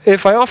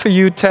 if I offer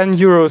you 10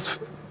 euros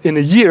in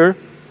a year,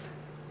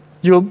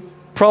 you'll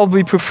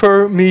probably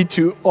prefer me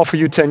to offer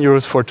you 10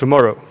 euros for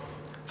tomorrow.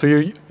 So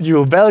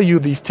you'll value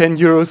these 10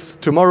 euros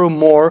tomorrow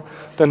more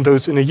than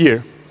those in a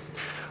year.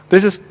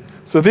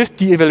 So this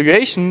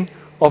de-evaluation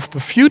of the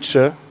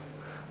future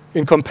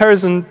in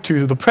comparison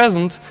to the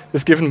present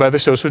is given by the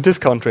social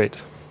discount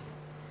rate.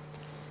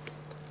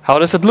 How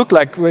does it look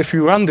like if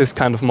you run this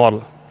kind of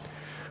model?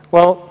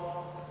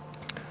 Well,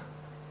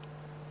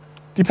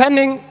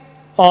 depending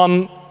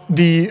on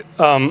the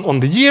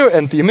year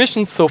and the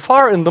emissions so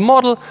far in the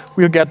model,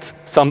 we'll get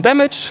some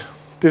damage.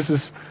 This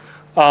is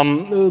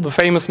the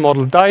famous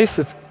model DICE.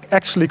 It's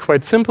actually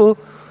quite simple,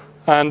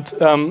 and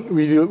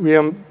we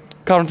are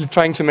currently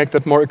trying to make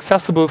that more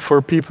accessible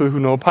for people who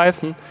know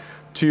Python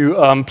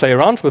to play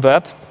around with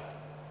that.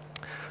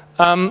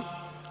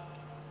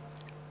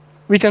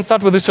 We can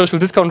start with the social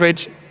discount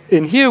rate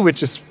in here,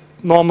 which is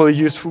normally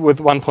used with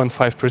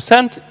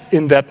 1.5%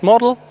 in that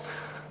model.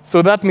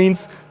 So that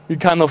means we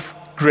kind of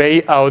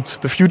gray out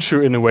the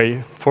future in a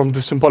way from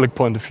the symbolic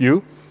point of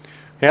view.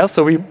 Yeah,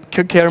 so we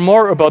care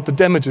more about the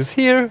damages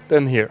here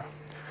than here.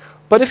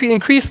 But if we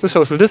increase the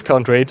social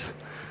discount rate,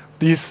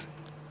 these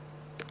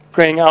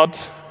graying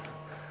out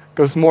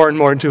goes more and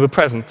more into the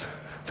present.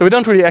 So we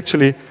don't really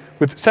actually,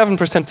 with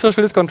 7%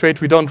 social discount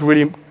rate, we don't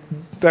really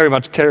very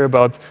much care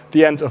about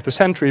the end of the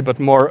century, but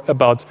more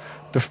about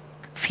the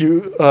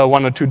few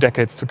 1 or 2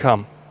 decades to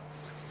come.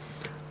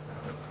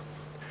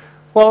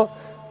 Well,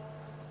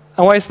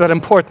 and why is that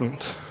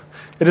important?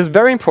 It is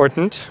very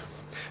important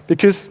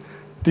because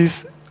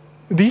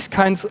these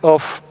kinds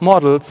of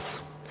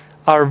models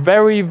are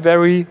very,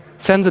 very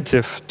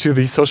sensitive to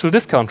the social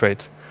discount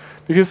rate.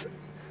 Because,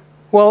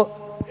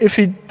 well, if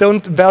we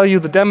don't value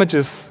the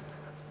damages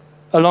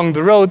along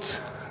the road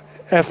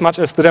as much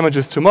as the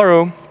damages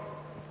tomorrow,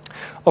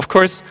 of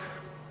course,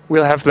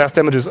 we'll have less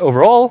damages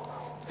overall,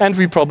 and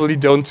we probably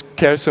don't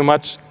care so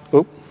much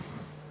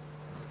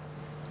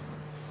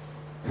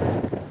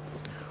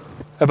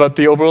about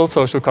the overall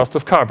social cost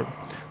of carbon.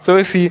 So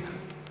if we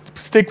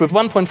stick with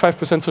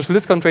 1.5% social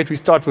discount rate, we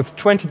start with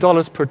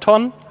 $20 per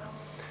ton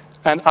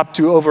and up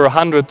to over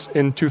 100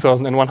 in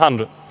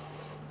 2100.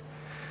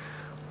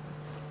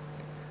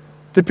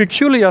 The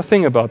peculiar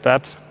thing about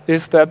that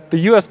is that the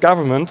US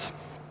government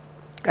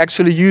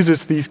actually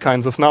uses these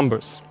kinds of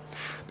numbers.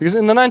 Because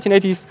in the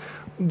 1980s,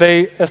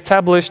 they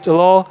established a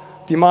law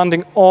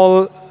demanding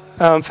all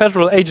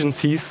federal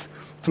agencies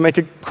to make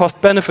a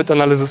cost-benefit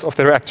analysis of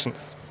their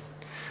actions.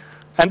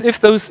 And if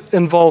those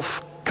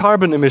involve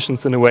carbon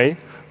emissions in a way,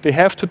 they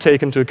have to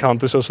take into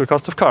account the social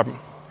cost of carbon.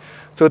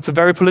 So it's a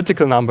very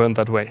political number in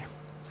that way.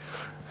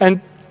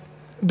 And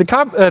the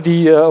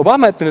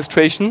Obama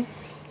administration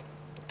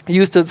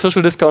used a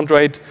social discount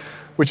rate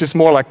which is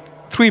more like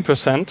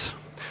 3%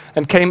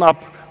 and came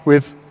up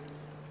with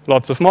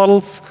lots of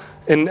models,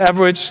 in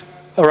average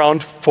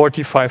around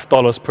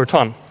 $45 per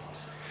ton.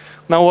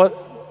 Now, what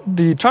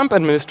the Trump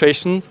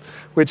administration,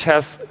 which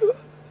has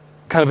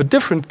kind of a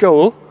different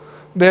goal,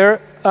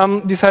 there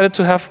decided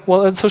to have,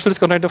 well, a social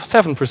discount rate of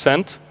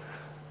 7%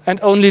 and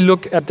only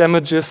look at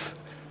damages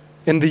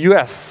in the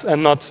US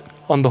and not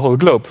on the whole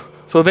globe.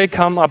 So they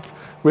come up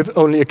with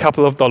only a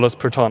couple of dollars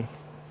per ton.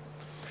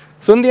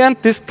 So in the end,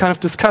 this kind of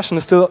discussion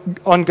is still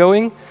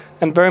ongoing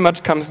and very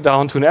much comes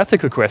down to an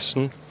ethical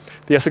question,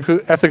 the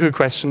ethical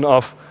question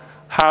of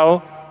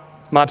how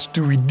much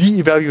do we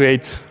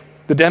de-evaluate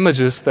the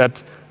damages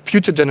that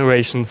future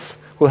generations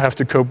will have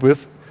to cope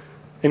with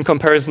in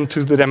comparison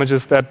to the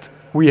damages that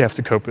we have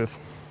to cope with.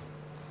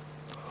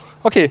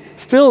 Okay,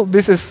 still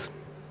this is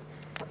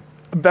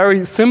a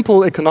very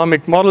simple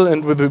economic model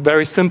and with a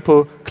very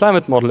simple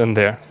climate model in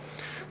there.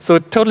 So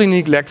it totally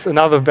neglects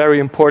another very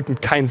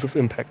important kinds of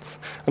impacts,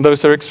 and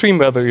those are extreme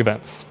weather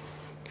events.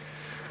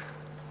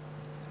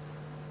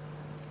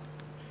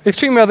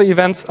 Extreme weather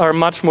events are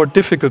much more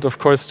difficult, of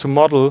course, to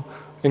model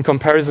in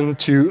comparison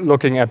to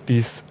looking at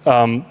these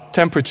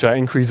temperature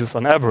increases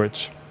on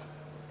average.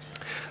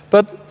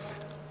 But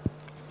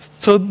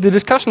so the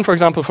discussion, for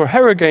example, for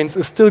hurricanes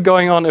is still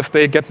going on if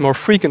they get more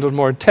frequent or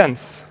more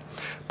intense.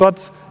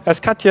 But as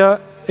Katja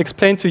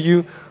explained to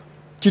you,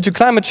 due to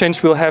climate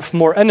change, we'll have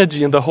more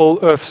energy in the whole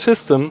Earth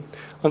system,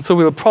 and so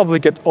we'll probably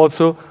get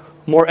also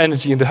more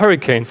energy in the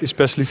hurricanes,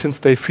 especially since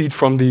they feed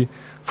from the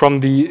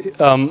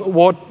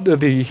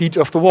heat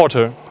of the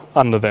water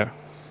under there.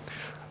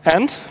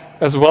 And,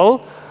 as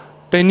well,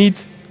 they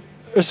need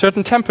a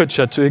certain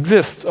temperature to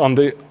exist on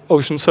the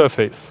ocean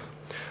surface.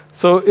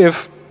 So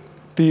if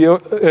the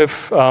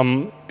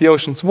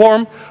ocean's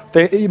warm,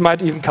 they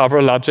might even cover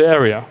a larger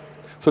area.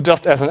 So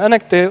just as an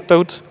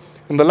anecdote,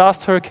 in the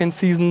last hurricane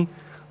season,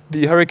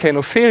 the Hurricane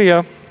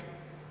Ophelia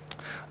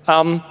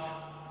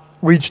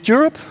reached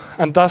Europe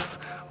and thus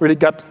really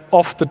got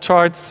off the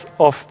charts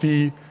of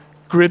the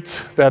grid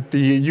that the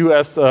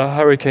US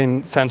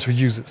Hurricane Center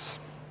uses.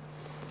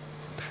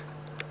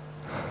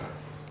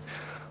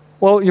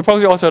 Well, you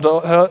probably also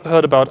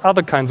heard about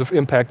other kinds of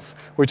impacts,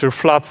 which are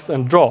floods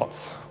and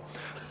droughts.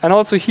 And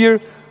also here,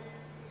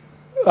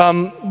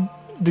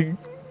 the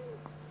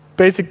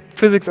basic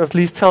physics at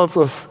least tells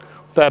us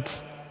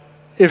that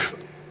if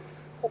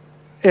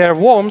air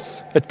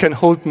warms, it can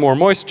hold more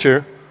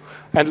moisture,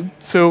 and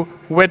so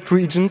wet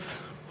regions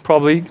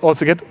probably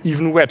also get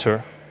even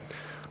wetter.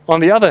 On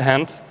the other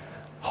hand,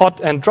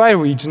 hot and dry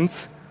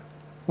regions,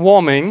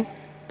 warming,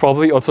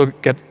 probably also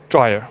get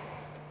drier.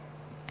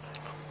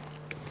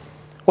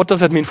 What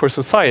does that mean for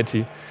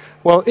society?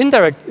 Well,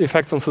 indirect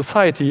effects on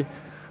society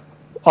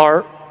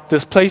are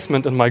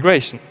displacement and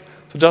migration.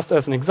 So just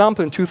as an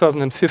example, in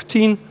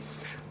 2015,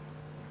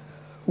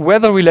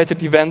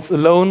 weather-related events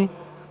alone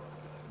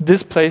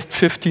displaced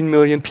 15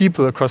 million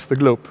people across the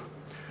globe.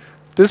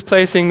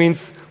 Displacing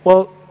means,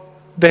 well,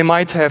 they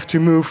might have to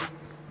move,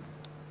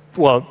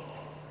 well,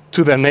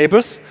 to their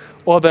neighbors,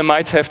 or they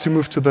might have to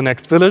move to the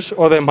next village,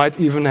 or they might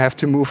even have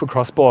to move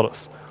across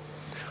borders.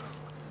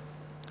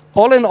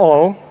 All in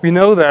all, we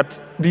know that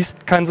these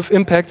kinds of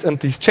impacts and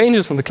these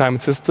changes in the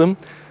climate system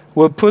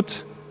will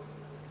put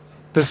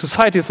the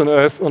societies on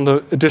Earth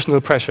under additional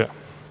pressure.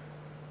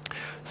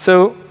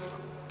 So,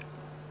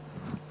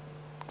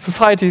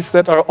 societies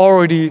that are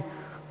already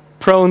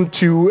prone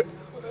to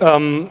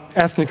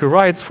ethnic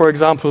riots, for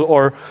example,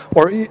 or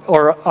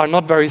are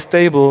not very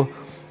stable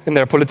in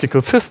their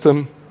political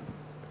system,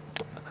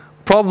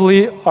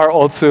 probably are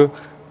also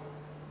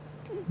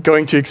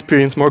going to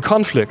experience more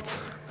conflicts.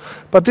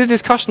 But this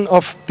discussion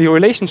of the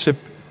relationship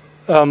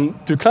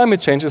to climate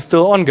change is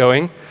still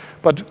ongoing,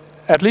 but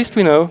at least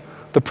we know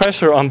the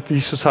pressure on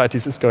these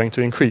societies is going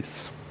to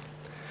increase.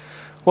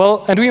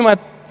 Well, and we might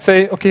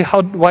say, okay,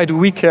 why do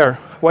we care?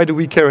 Why do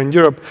we care in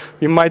Europe?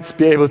 We might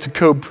be able to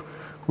cope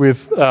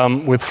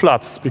with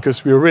floods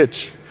because we're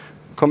rich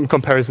in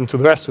comparison to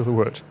the rest of the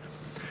world.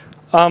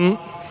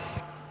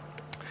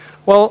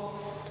 Well,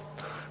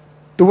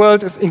 the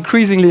world is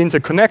increasingly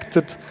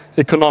interconnected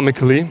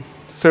economically,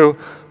 so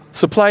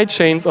supply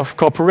chains of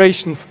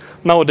corporations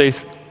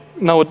nowadays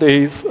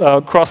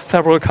cross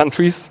several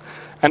countries,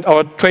 and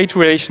our trade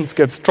relations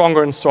get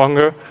stronger and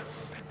stronger.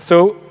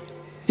 So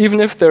even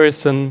if there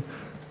is an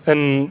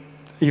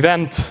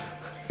event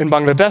in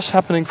Bangladesh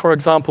happening, for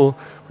example,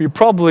 we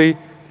probably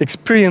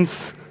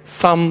experience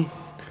some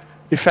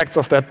effects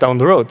of that down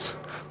the road.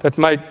 That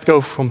might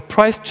go from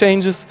price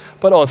changes,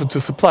 but also to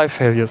supply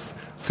failures.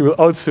 So we'll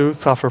also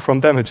suffer from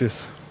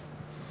damages.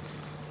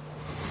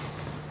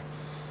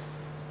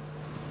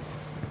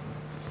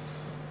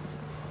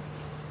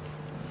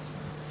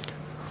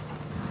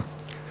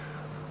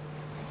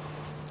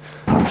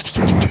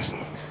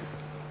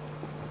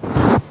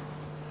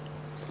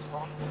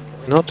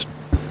 Not.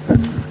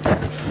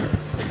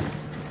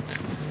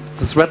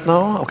 This is red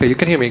now? Okay, you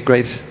can hear me,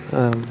 great.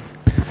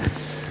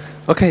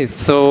 Okay,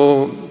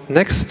 so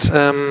next,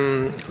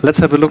 let's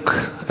have a look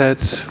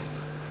at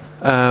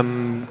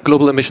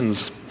global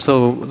emissions.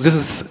 So this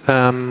is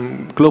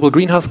global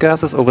greenhouse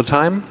gases over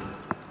time,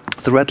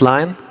 the red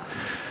line.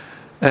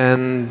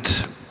 And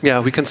yeah,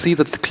 we can see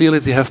that clearly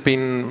they have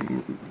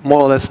been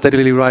more or less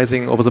steadily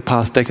rising over the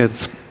past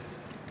decades.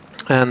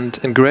 And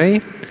in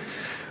gray,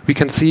 we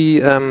can see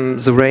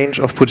the range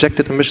of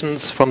projected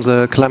emissions from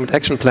the climate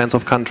action plans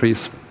of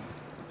countries.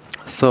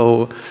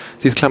 So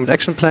these climate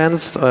action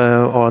plans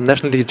or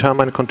nationally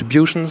determined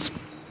contributions,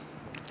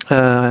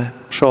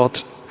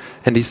 short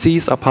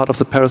NDCs, are part of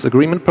the Paris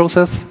Agreement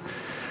process.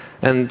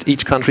 And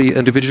each country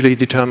individually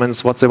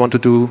determines what they want to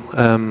do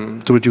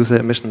to reduce their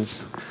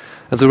emissions.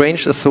 And the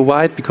range is so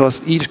wide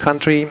because each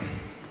country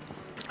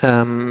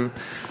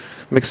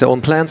makes their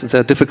own plans, and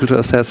they're difficult to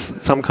assess.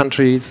 Some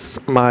countries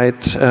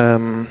might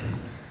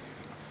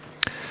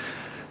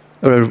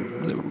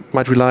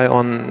rely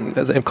on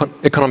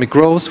economic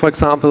growth, for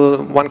example.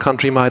 One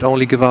country might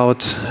only give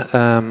out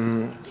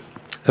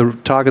a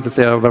target that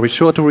they are very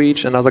sure to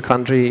reach. Another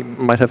country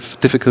might have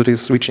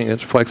difficulties reaching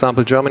it. For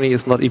example, Germany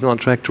is not even on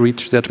track to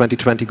reach their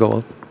 2020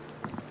 goal.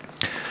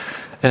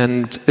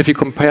 And if you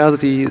compare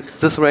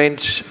this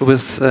range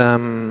with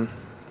the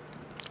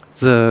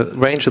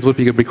range that would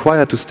be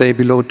required to stay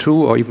below 2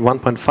 or even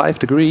 1.5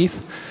 degrees,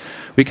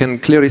 we can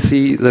clearly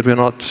see that we're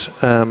not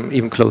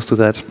even close to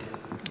that.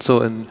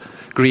 So in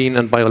green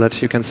and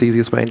violet, you can see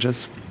these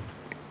ranges.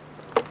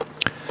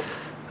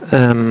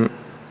 So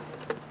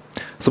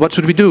what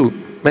should we do?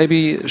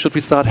 Maybe should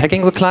we start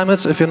hacking the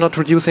climate if you're not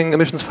reducing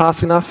emissions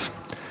fast enough?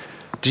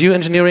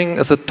 Geoengineering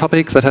is a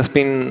topic that has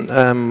been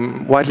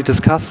widely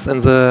discussed in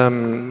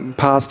the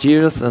past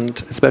years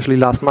and especially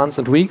last months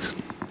and weeks.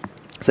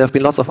 There have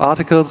been lots of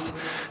articles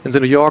in the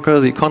New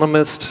Yorker, The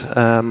Economist,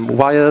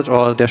 Wired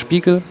or Der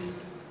Spiegel.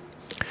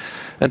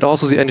 And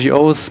also the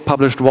NGOs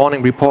published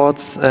warning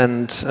reports,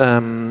 and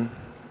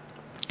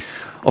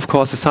of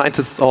course the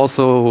scientists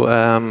also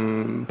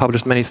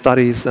published many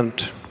studies, and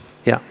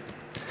yeah.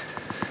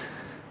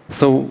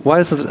 So why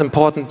is it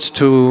important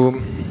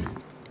to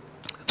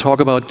talk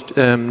about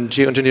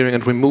geoengineering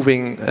and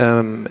removing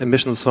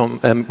emissions from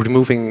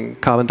removing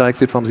carbon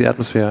dioxide from the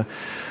atmosphere.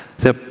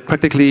 They're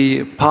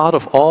practically part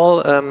of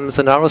all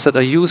scenarios that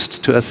are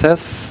used to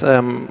assess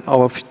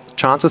our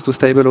chances to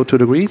stay below 2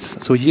 degrees.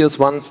 So here's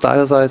one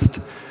stylized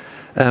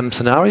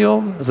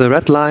scenario. The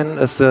red line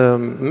is the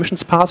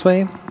emissions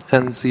pathway,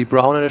 and the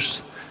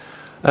brownish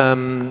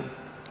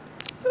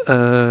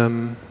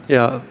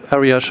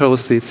area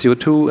shows the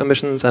CO2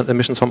 emissions and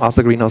emissions from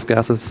other greenhouse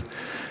gases.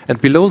 And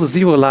below the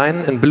zero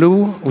line in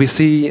blue, we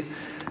see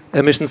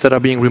emissions that are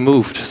being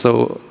removed,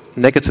 so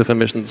negative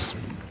emissions.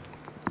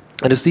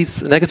 And if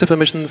these negative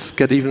emissions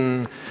get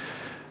even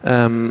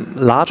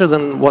larger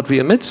than what we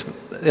emit,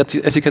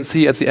 as you can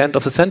see at the end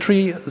of the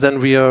century, then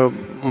we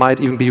might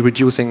even be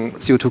reducing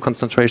CO2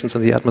 concentrations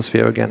in the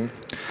atmosphere again.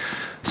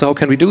 So how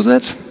can we do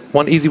that?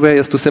 One easy way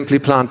is to simply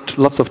plant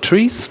lots of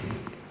trees,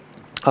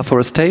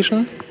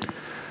 afforestation,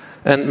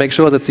 and make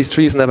sure that these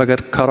trees never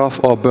get cut off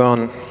or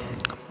burn.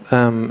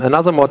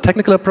 Another more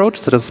technical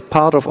approach that is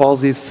part of all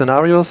these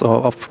scenarios,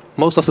 or of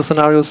most of the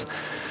scenarios,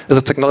 is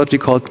a technology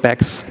called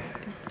BECCS.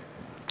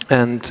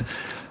 And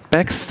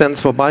BECCS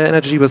stands for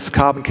bioenergy with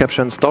carbon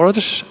capture and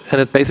storage, and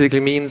it basically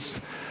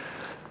means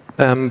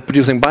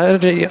producing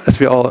bioenergy, as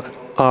we all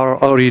are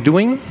already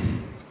doing.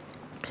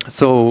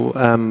 So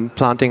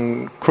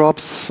planting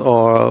crops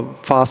or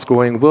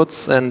fast-growing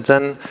woods, and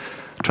then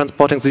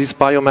transporting this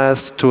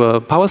biomass to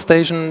a power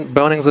station,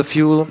 burning the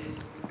fuel,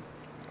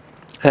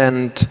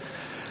 and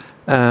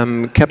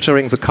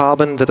capturing the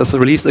carbon that is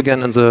released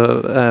again in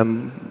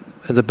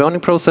the burning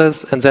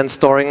process, and then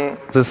storing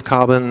this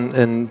carbon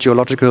in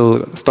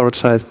geological storage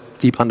sites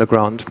deep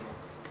underground.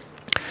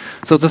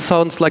 So this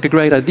sounds like a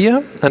great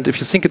idea, and if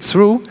you think it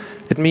through,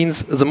 it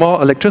means the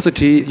more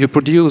electricity you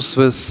produce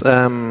with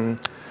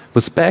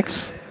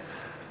BECCS,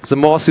 the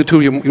more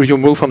CO2 you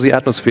remove from the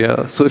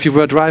atmosphere. So if you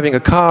were driving a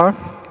car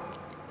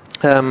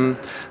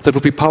that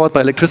would be powered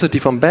by electricity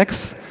from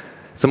BECCS,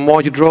 the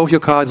more you drove your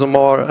car, the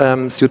more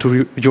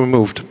CO2 you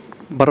removed.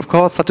 But of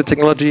course, such a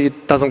technology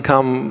doesn't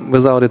come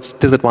without its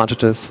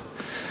disadvantages.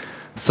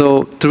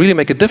 So to really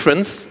make a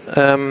difference,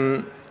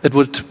 it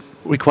would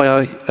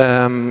require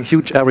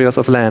huge areas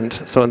of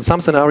land. So in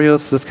some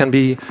scenarios, this can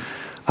be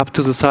up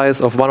to the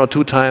size of 1 or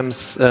 2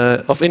 times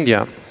of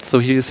India. So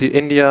here you see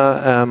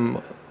India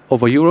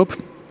over Europe.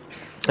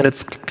 And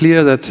it's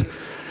clear that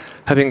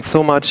having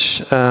so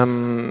much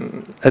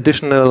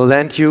additional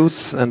land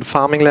use and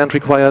farming land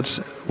required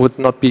would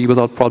not be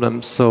without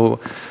problems. So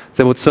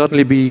there would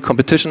certainly be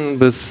competition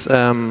with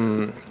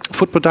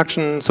food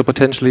production, so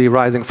potentially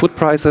rising food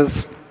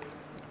prices.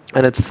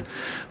 And it's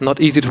not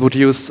easy to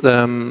produce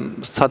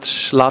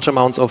such large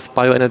amounts of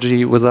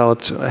bioenergy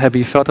without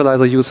heavy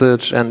fertilizer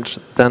usage, and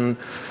then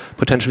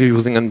potentially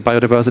using in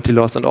biodiversity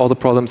loss and all the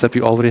problems that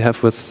we already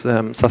have with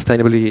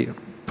sustainably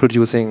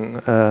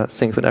producing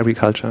things in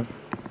agriculture.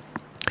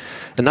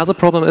 Another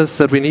problem is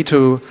that we need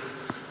to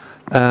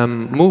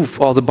move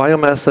all the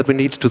biomass that we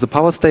need to the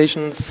power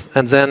stations,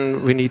 and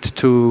then we need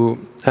to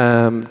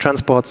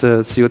transport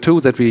the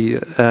CO2 that we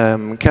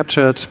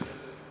captured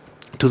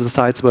to the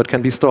sites where it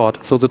can be stored.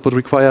 So that would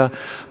require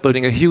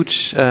building a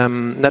huge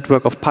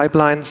network of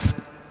pipelines,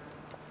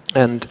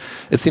 and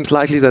it seems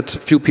likely that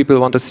few people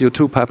want a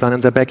CO2 pipeline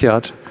in their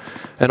backyard,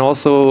 and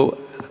also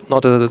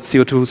not a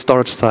CO2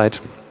 storage site.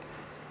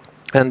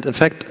 And in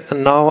fact,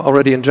 now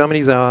already in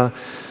Germany there are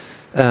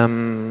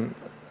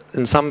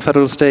in some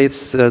federal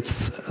states,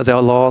 there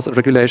are laws and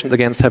regulations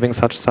against having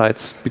such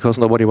sites because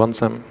nobody wants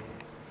them.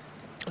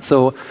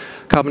 So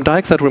carbon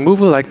dioxide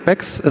removal, like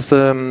BECCS, is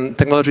a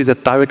technology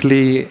that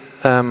directly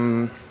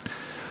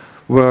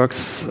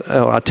works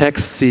or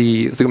attacks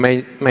the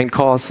main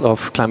cause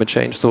of climate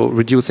change, so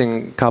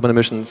reducing carbon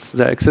emissions.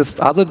 There exist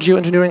other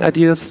geoengineering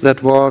ideas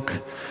that work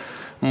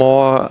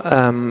more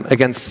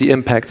against the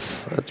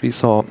impacts that we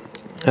saw.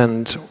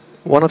 And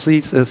one of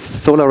these is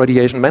solar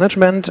radiation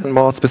management, and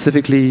more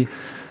specifically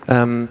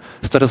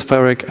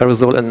stratospheric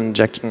aerosol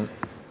injection.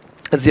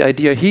 And the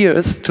idea here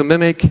is to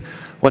mimic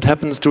what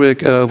happens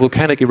during a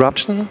volcanic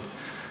eruption,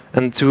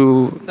 and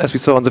to, as we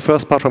saw in the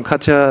first part from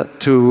Katja,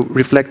 to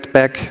reflect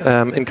back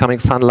incoming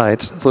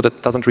sunlight so that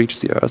it doesn't reach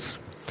the Earth.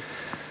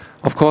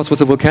 Of course,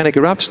 with a volcanic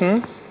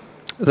eruption,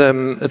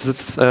 the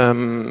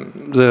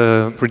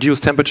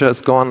reduced temperature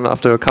is gone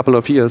after a couple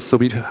of years, so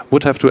we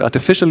would have to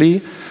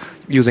artificially,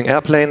 using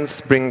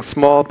airplanes, bring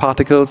small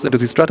particles into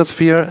the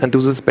stratosphere and do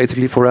this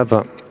basically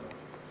forever.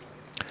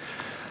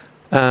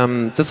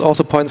 This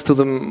also points to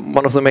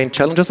one of the main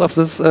challenges of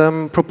this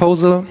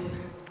proposal.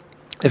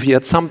 If you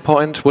at some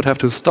point would have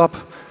to stop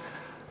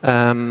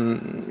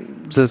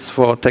this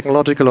for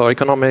technological or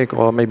economic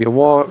or maybe a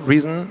war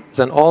reason,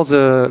 then all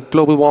the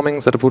global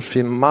warmings that would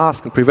be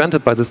masked and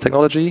prevented by this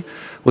technology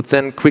would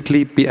then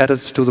quickly be added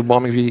to the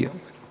warming we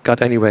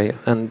got anyway.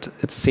 And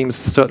it seems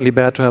certainly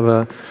bad to have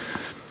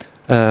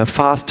a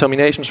fast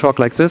termination shock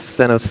like this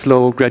than a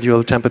slow,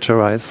 gradual temperature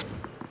rise.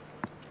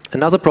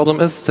 Another problem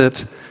is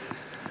that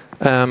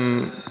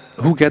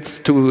who gets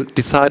to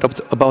decide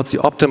about the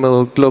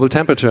optimal global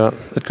temperature?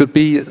 It could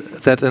be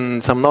that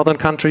in some northern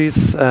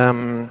countries,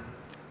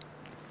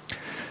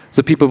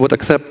 the people would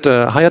accept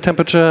a higher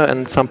temperature,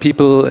 and some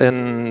people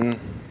in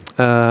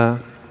a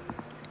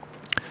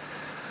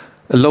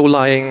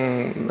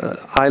low-lying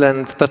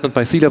island threatened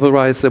by sea level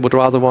rise, they would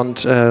rather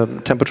want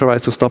temperature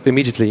rise to stop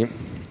immediately.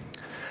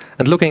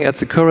 And looking at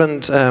the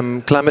current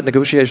climate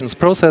negotiations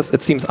process,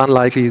 it seems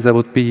unlikely there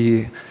would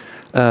be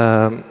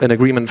an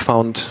agreement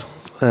found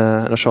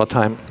in a short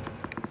time.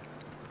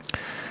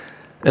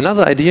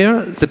 Another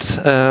idea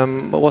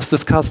that was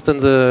discussed in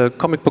the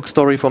comic book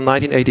story from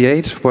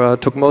 1988, where I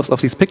took most of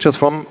these pictures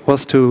from,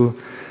 was to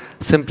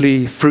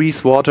simply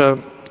freeze water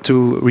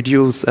to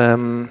reduce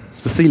the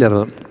sea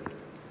level.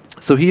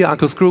 So here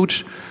Uncle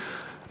Scrooge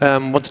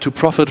wanted to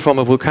profit from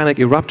a volcanic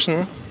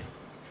eruption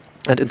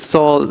and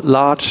install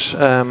large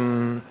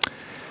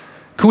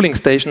cooling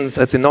stations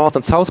at the North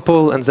and South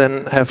Pole, and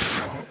then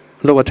have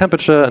lower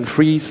temperature and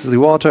freeze the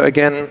water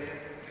again,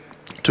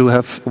 to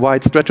have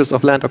wide stretches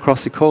of land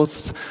across the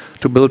coasts,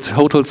 to build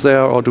hotels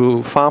there or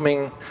do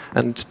farming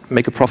and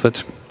make a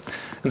profit.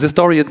 In this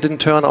story it didn't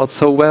turn out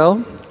so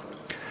well,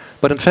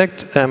 but in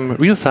fact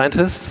real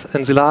scientists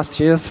in the last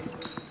years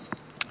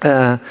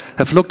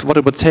have looked what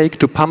it would take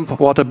to pump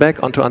water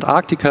back onto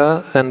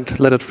Antarctica and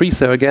let it freeze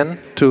there again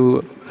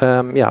to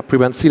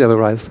prevent sea level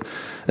rise.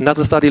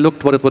 Another study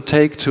looked what it would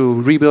take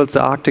to rebuild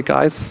the Arctic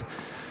ice,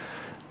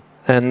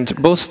 and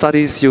both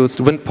studies used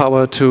wind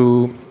power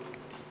to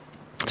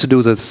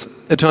do this.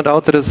 It turned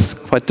out that it's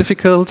quite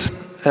difficult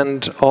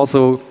and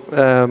also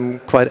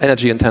quite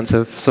energy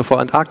intensive. So for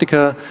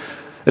Antarctica,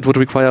 it would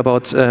require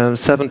about 7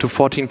 to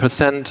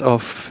 14%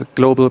 of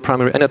global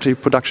primary energy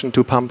production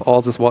to pump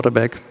all this water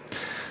back.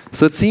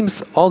 So it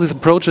seems all these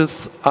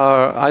approaches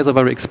are either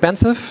very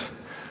expensive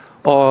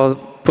or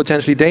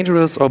potentially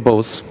dangerous, or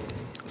both.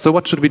 So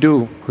what should we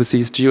do with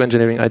these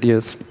geoengineering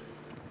ideas?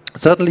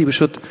 Certainly we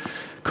should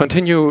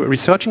continue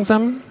researching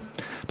them,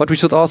 but we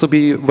should also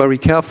be very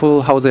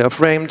careful how they are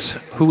framed,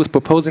 who is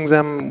proposing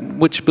them,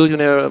 which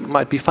billionaire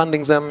might be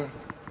funding them,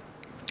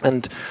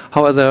 and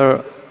how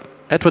they're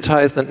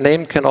advertised and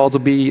named can also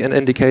be an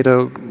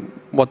indicator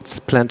what's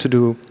planned to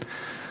do.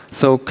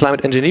 So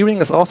climate engineering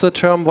is also a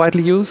term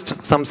widely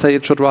used. Some say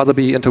it should rather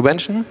be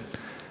intervention.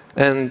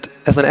 And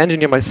as an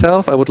engineer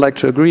myself, I would like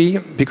to agree,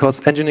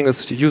 because engineering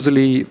is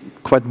usually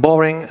quite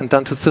boring and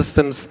done to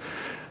systems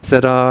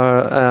that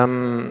are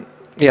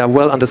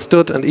well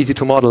understood and easy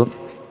to model.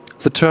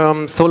 The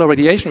term solar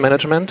radiation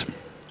management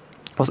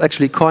was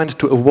actually coined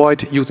to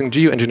avoid using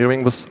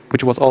geoengineering,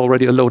 which was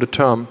already a loaded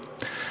term.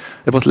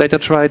 It was later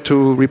tried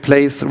to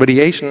replace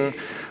radiation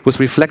with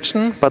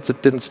reflection, but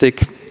it didn't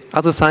stick.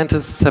 Other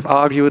scientists have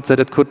argued that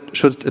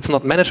it's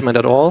not management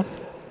at all,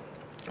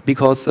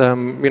 because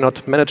we're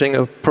not managing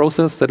a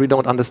process that we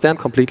don't understand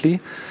completely.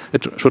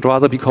 It should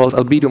rather be called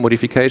albedo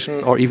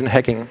modification or even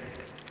hacking.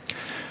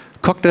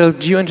 Cocktail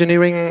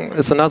geoengineering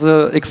is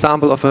another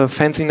example of a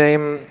fancy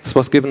name. This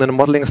was given in a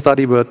modeling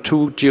study where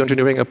two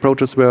geoengineering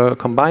approaches were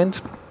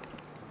combined.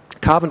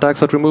 Carbon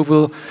dioxide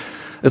removal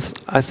is,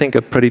 I think,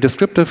 a pretty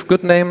descriptive,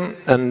 good name.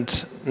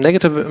 And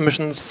negative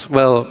emissions,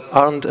 well,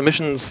 aren't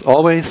emissions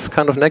always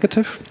kind of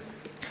negative?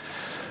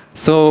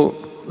 So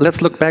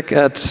let's look back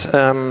at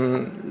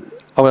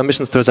our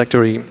emissions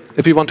trajectory.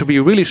 If we want to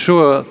be really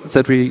sure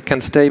that we can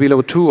stay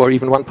below 2 or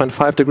even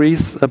 1.5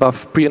 degrees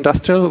above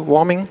pre-industrial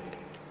warming,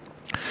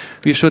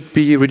 we should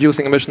be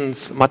reducing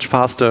emissions much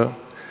faster.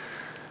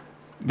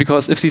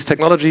 Because if these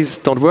technologies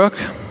don't work,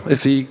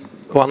 if we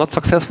are not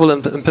successful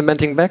in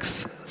implementing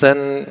BECCS,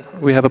 then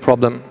we have a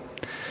problem.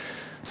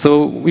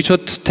 So we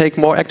should take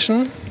more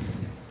action.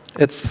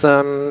 It's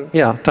time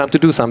to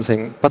do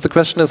something. But the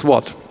question is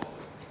what?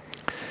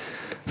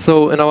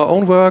 So in our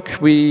own work,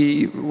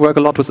 we work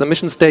a lot with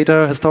emissions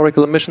data,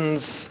 historical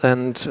emissions,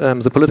 and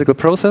the political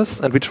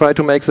process. And we try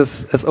to make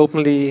this as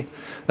openly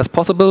as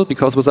possible,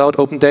 because without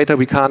open data,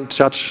 we can't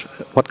judge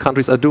what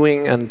countries are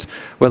doing and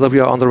whether we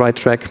are on the right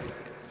track.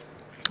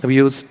 We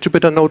use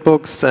Jupyter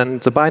notebooks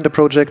and the Binder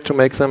project to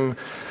make them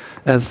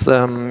as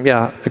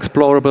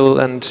explorable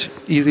and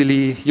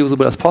easily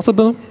usable as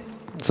possible.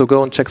 So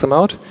go and check them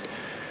out.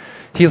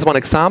 Here's one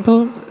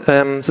example.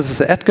 This is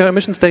the EDGAR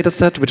emissions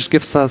dataset, which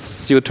gives us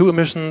CO2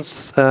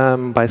 emissions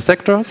by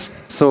sectors.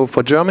 So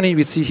for Germany,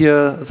 we see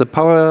here the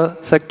power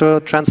sector,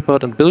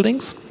 transport, and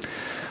buildings.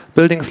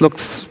 Buildings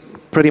looks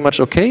pretty much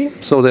okay.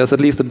 So there's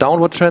at least a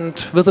downward trend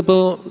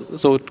visible.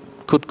 So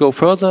it could go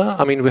further.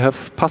 I mean, we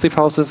have passive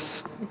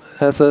houses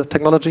as a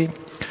technology.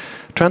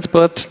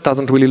 Transport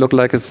doesn't really look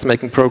like it's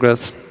making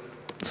progress.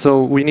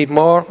 So we need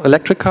more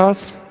electric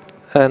cars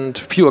and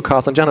fewer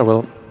cars in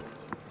general.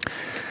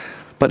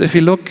 But if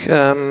you look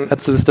at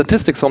the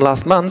statistics from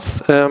last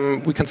month,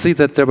 we can see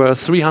that there were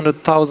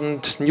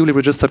 300,000 newly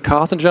registered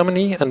cars in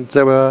Germany, and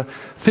there were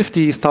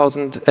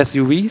 50,000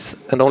 SUVs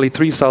and only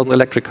 3,000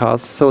 electric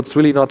cars. So it's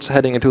really not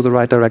heading into the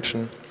right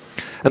direction.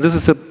 And this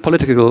is a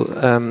political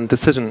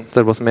decision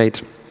that was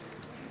made.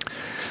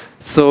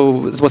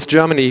 So it was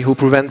Germany who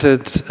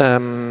prevented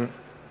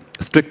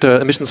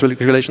stricter emissions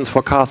regulations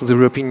for cars in the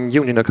European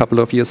Union a couple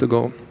of years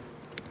ago.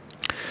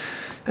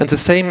 And the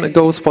same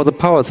goes for the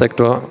power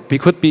sector. We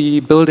could be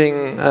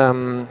building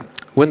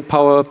wind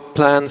power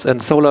plants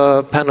and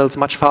solar panels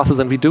much faster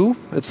than we do.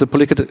 It's a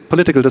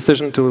political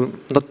decision to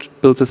not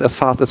build this as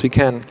fast as we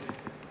can.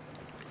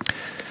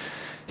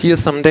 Here's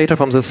some data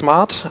from the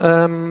SMART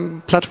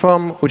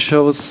platform, which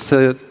shows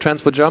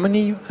trends for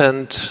Germany.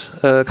 And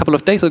a couple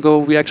of days ago,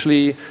 we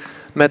actually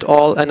met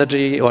all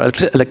energy or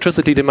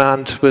electricity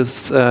demand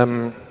with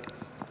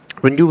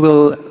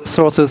renewable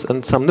sources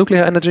and some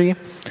nuclear energy.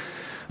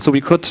 So we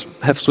could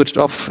have switched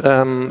off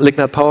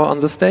lignite power on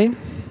this day.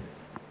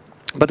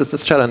 But it's a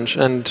challenge.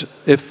 And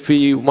if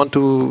we want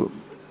to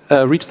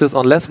reach this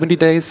on less windy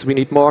days, we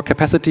need more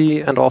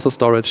capacity and also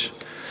storage.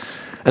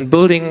 And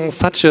building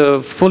such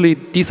a fully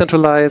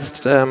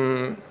decentralized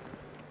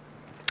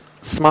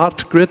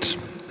smart grid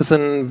is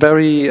a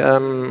very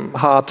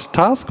hard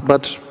task,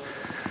 but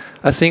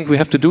I think we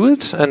have to do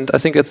it. And I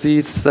think at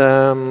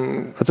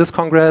this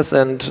Congress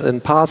and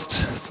in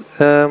past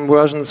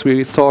versions,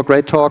 we saw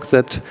great talks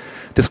that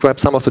describe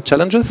some of the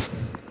challenges.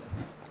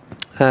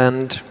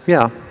 And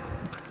yeah,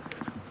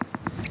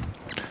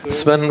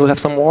 Sven will have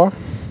some more.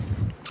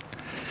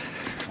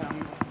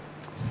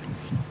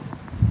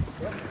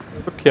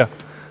 Yeah.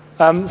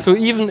 So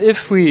even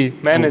if we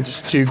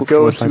manage to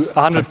go to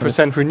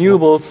 100%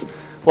 renewables,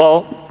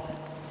 well,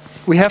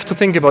 we have to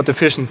think about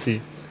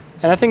efficiency.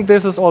 And I think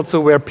this is also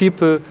where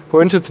people who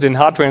are interested in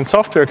hardware and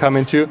software come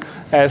into,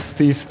 as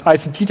these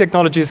ICT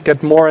technologies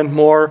get more and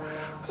more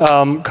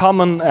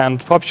common and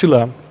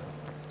popular.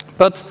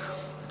 But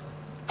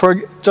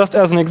just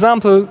as an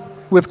example,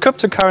 with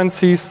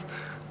cryptocurrencies,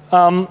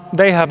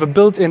 they have a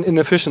built-in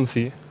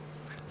inefficiency.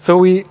 So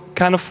we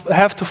kind of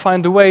have to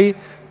find a way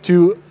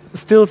to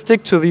still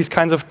stick to these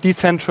kinds of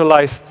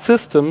decentralized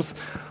systems,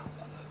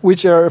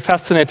 which are a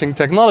fascinating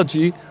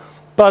technology,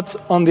 but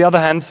on the other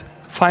hand,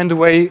 find a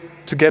way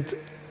to get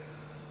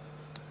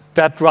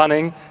that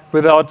running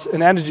without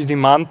an energy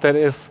demand that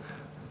is,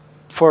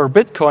 for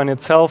Bitcoin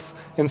itself,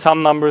 in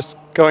some numbers,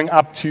 going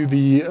up to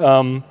the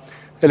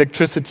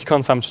electricity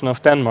consumption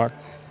of Denmark.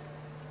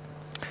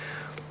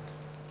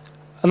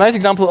 A nice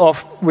example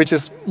of which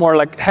is more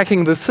like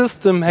hacking the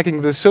system,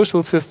 hacking the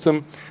social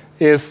system,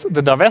 is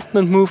the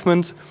divestment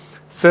movement.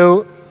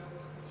 So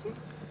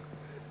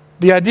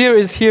the idea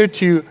is here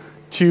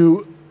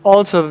to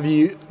alter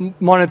the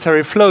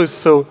monetary flows,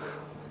 so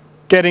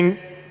getting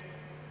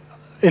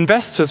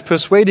investors,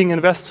 persuading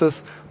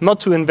investors not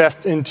to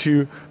invest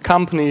into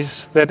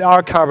companies that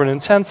are carbon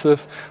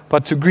intensive,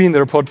 but to green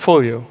their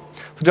portfolio.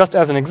 So just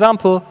as an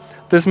example,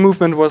 this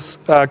movement was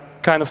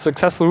kind of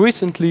successful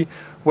recently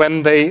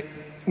when they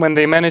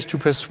managed to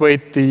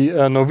persuade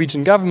the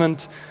Norwegian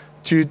government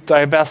to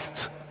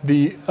divest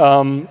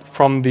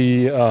from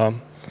the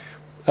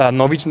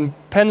Norwegian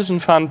pension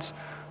fund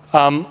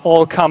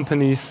all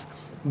companies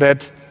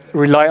that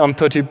rely on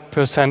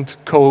 30%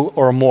 coal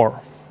or more.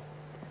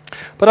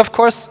 But of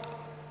course,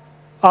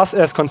 us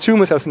as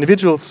consumers, as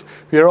individuals,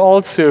 we are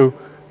also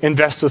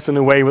investors in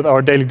a way with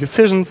our daily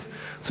decisions,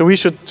 so we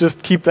should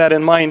just keep that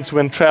in mind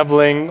when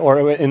traveling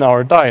or in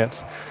our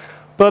diet.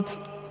 But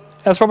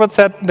as Robert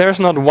said, there's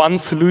not one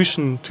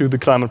solution to the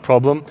climate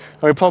problem,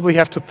 and we probably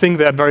have to think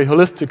that very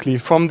holistically,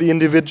 from the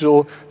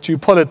individual to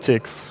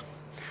politics.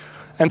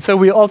 And so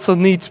we also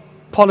need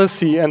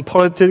policy and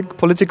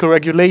political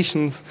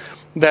regulations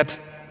that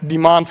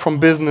demand from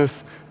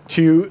business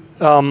to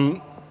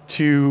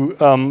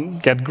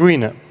get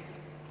greener.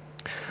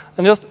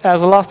 And just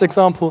as a last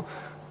example,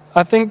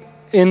 I think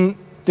in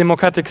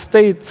democratic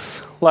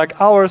states like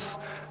ours,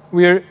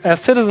 we're, as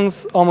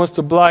citizens, almost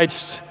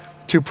obliged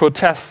to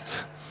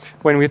protest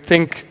when we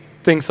think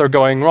things are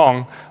going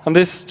wrong. And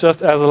this,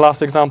 just as a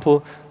last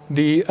example,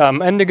 the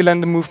Ende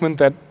Gelände movement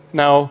that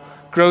now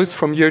grows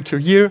from year to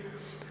year,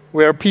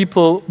 where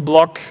people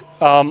block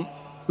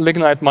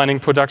lignite mining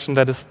production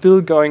that is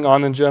still going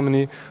on in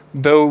Germany,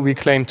 though we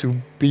claim to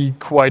be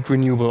quite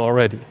renewable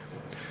already.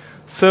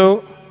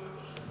 So,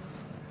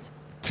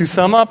 to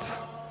sum up,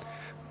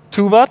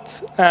 to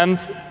what? And,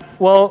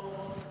 well,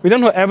 we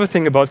don't know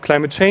everything about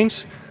climate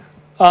change,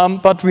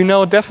 but we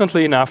know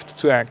definitely enough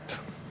to act.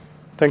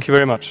 Thank you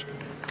very much.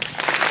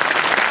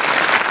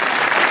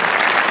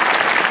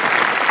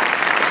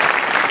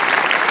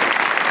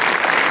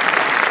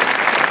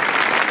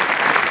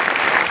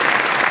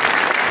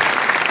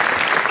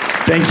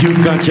 Thank you,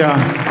 Katja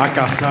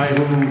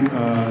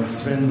Akasailu,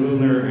 Sven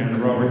Wilner, and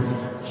Robert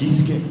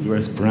Gieske. You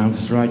have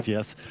pronounced it right,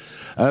 yes.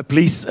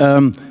 Please,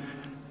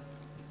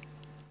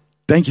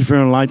 thank you for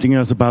enlightening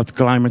us about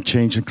climate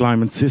change and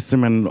climate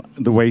system and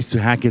the ways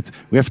to hack it.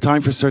 We have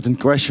time for certain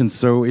questions,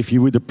 so if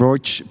you would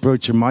approach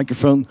your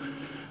microphone.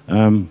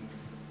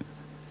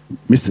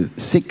 Mr.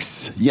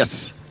 Six,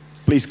 yes,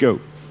 please go.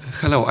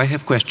 Hello, I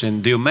have a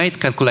question. Do you made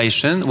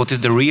calculation what is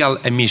the real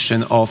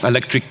emission of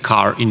electric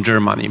car in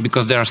Germany?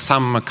 Because there are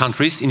some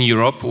countries in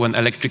Europe when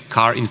electric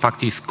car in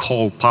fact is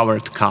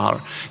coal-powered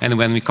car. And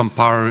when we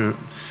compare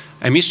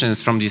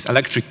emissions from this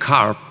electric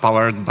car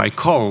powered by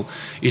coal,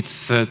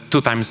 it's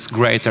 2 times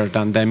greater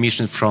than the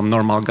emission from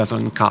normal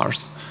gasoline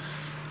cars.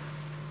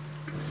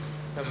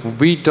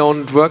 We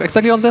don't work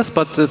exactly on this,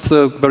 but it's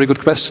a very good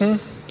question.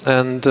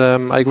 And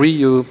I agree,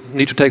 you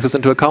need to take this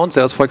into account.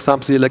 There's, for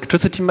example, the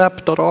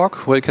electricitymap.org,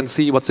 where you can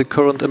see what the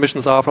current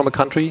emissions are from a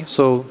country.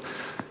 So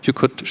you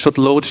should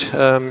load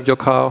your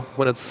car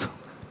when it's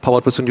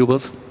powered with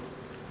renewables.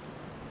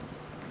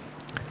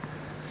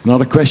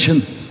 Another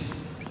question?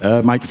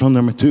 Microphone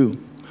number 2.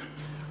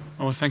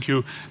 Oh, thank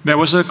you. There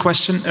was a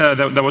question,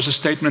 there was a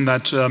statement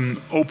that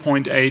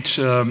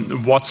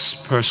 0.8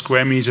 watts per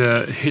square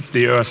meter hit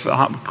the Earth.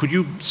 Could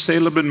you say a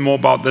little bit more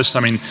about this? I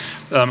mean,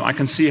 I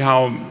can see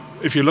how,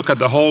 if you look at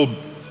the whole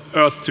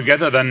Earth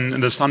together, then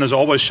the sun is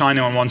always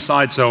shining on one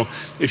side. So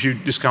if you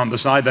discount the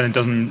side, then it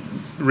doesn't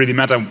really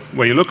matter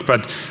where you look.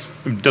 But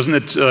doesn't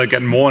it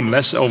get more and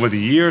less over the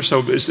year?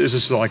 So is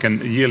this like a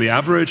yearly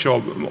average, or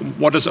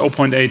what does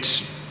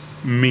 0.8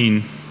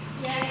 mean?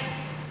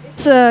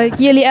 It's a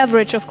yearly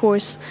average, of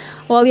course.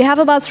 Well, you have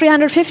about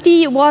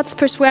 350 watts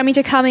per square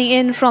meter coming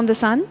in from the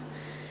sun.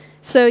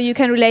 So you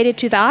can relate it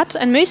to that.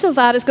 And most of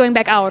that is going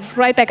back out,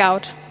 right back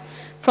out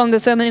from the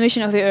thermal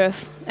emission of the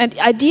Earth. And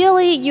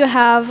ideally, you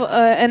have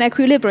an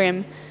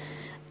equilibrium.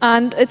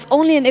 And it's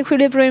only an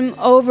equilibrium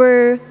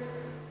over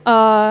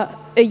a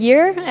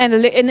year, and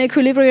an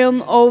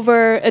equilibrium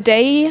over a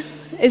day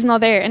is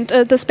not there. And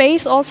the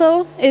space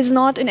also is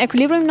not in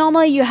equilibrium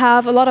normally. You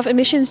have a lot of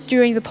emissions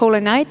during the polar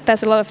night.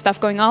 There's a lot of stuff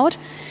going out.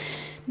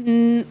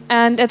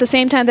 And at the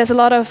same time, there's a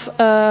lot of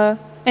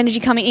energy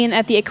coming in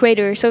at the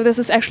equator. So this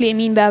is actually a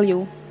mean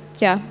value.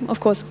 Yeah, of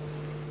course.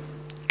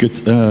 Good.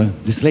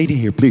 This lady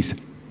here, please.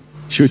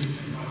 Shoot.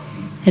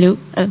 Hello.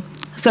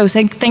 So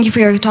thank you for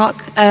your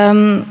talk.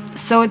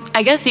 So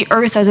I guess the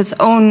Earth has its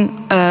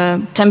own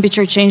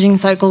temperature changing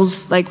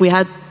cycles, like we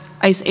had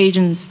Ice Age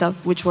and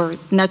stuff, which were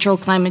natural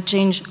climate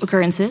change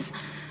occurrences.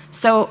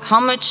 So how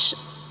much,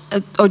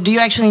 or do you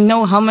actually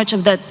know how much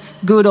of that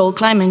good old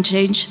climate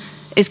change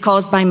is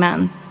caused by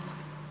man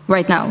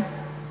right now?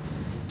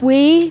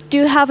 We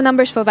do have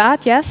numbers for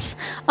that, yes.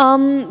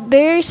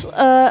 There's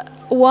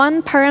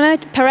one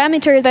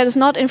parameter that is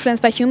not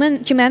influenced by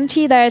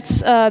humanity,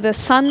 that's the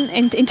sun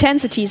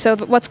intensity, so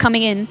what's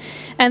coming in.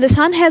 And the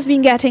sun has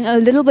been getting a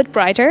little bit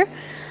brighter.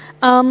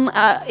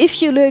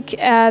 If you look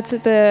at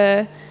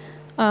the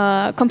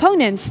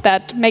components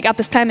that make up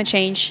this climate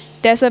change,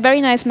 there's a very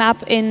nice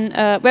map in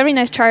a very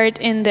nice chart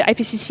in the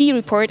IPCC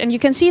report, and you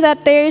can see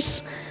that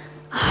there's,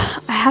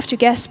 I have to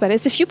guess, but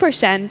it's a few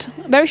percent,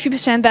 very few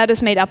percent that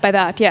is made up by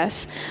that,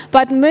 yes.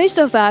 But most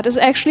of that is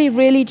actually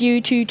really due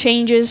to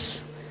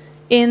changes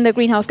in the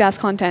greenhouse gas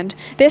content.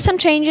 There's some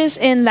changes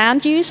in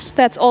land use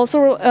that's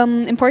also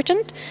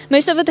important.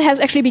 Most of it has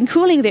actually been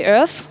cooling the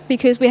Earth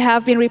because we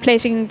have been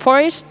replacing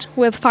forest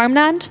with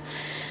farmland.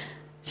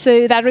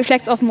 So that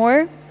reflects off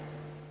more.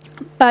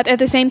 But at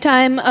the same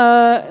time,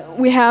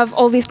 we have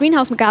all these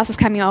greenhouse gases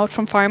coming out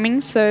from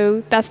farming,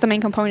 so that's the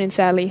main component,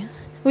 sadly.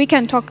 We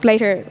can talk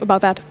later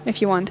about that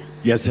if you want.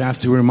 Yes, I have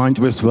to remind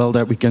you as well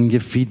that we can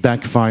give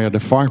feedback via the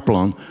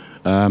Farplan.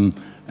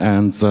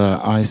 And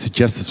I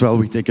suggest as well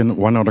we take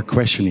one other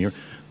question here.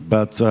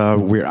 But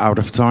we're out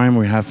of time.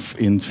 We have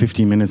in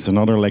 15 minutes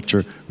another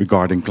lecture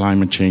regarding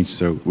climate change,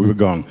 so we were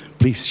gone.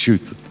 Please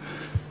shoot.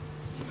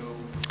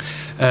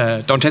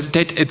 Don't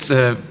hesitate.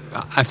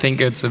 I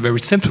think it's a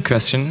very simple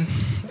question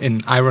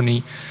in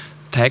irony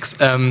tags.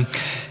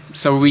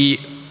 So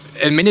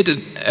a minute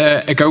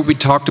ago we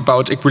talked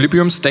about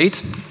equilibrium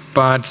state,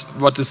 but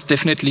what is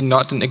definitely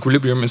not an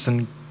equilibrium is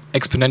an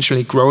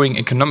exponentially growing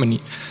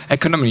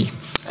economy.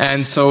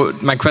 And so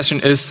my question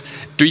is,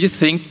 do you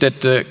think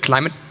that the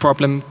climate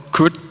problem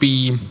could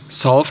be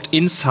solved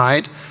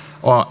inside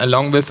or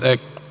along with an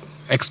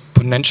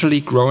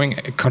exponentially growing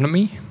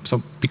economy?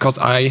 So because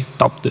I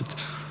doubt it.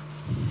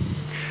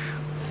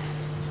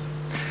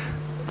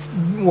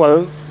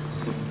 Well,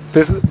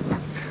 this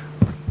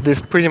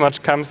pretty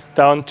much comes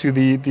down to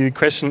the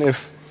question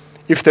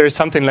if there is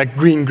something like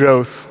green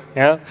growth.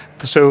 Yeah.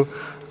 So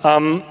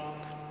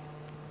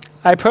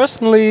I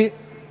personally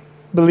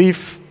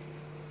believe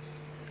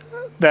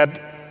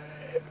that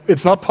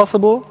it's not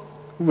possible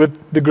with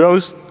the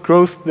growth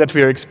that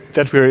we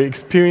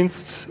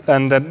experienced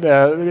and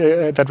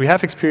that we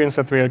have experienced,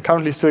 that we are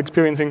currently still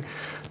experiencing,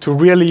 to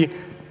really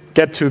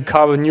get to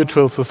carbon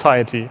neutral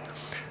society.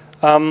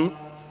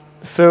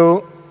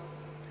 So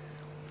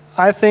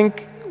I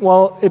think,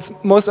 well, it's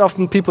most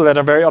often people that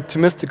are very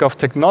optimistic of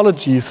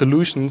technology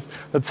solutions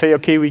that say,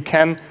 okay, we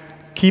can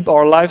keep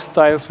our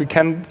lifestyles, we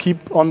can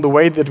keep on the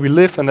way that we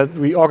live and that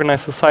we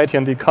organize society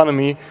and the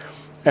economy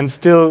and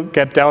still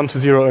get down to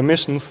zero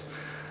emissions.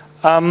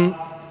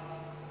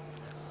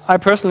 I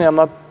personally am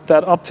not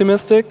that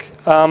optimistic,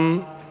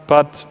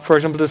 but for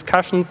example,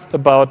 discussions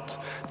about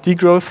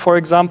degrowth, for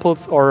example,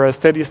 or a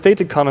steady state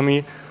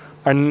economy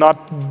are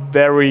not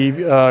very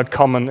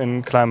common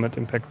in climate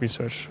impact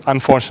research,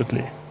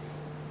 unfortunately.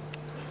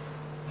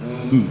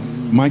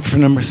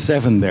 Microphone number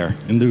 7 there,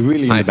 in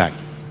the back.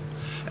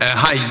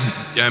 Hi,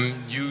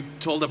 you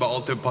told about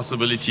all the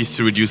possibilities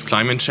to reduce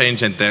climate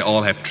change and they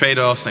all have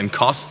trade-offs and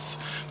costs,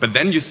 but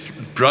then you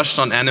brushed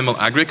on animal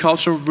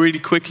agriculture really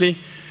quickly,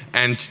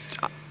 and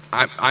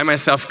I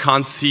myself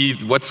can't see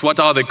what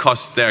are the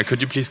costs there.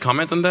 Could you please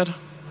comment on that?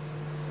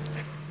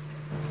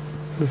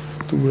 Das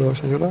ist du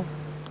wahrscheinlich, oder?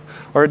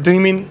 Or do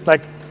you mean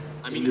like?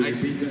 I mean,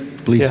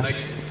 please. Yeah. Like,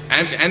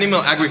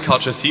 animal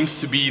agriculture seems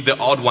to be the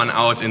odd one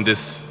out in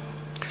this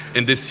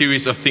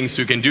series of things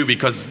we can do,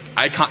 because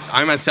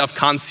I myself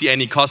can't see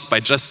any cost by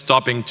just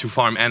stopping to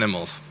farm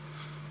animals.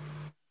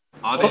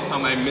 Are there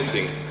some I'm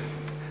missing?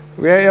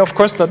 Yeah, of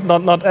course,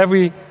 not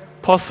every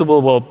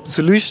possible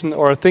solution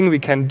or thing we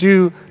can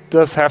do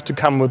does have to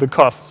come with a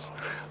cost.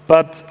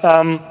 But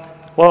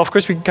well, of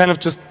course, we kind of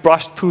just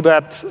brushed through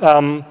that.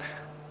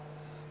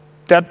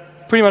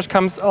 That pretty much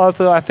comes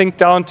also, I think,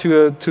 down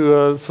to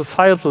a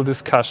societal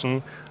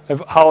discussion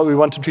of how we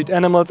want to treat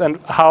animals and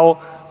how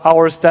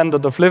our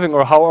standard of living,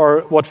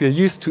 or what we are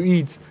used to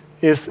eat,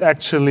 is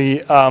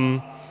actually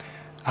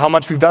how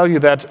much we value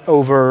that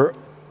over,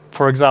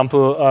 for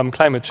example,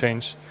 climate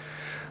change.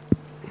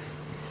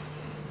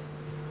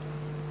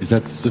 Is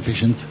that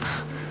sufficient?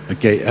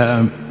 Okay,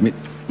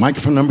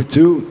 microphone number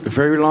 2, the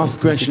very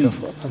last question.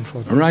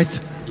 All right.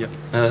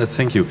 Yeah,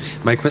 thank you.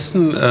 My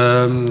question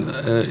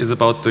is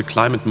about the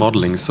climate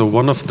modeling. So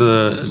one of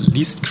the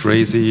least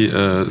crazy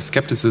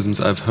skepticisms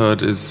I've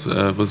heard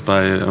was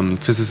by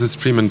physicist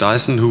Freeman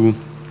Dyson, who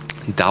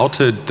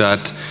doubted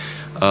that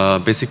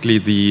basically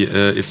the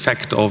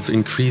effect of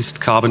increased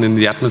carbon in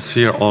the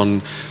atmosphere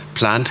on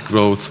plant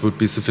growth would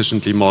be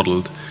sufficiently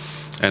modeled,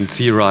 and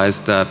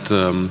theorized that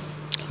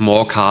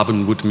more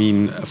carbon would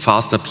mean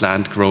faster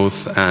plant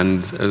growth,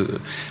 and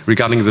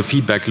regarding the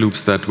feedback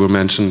loops that were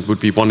mentioned, would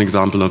be one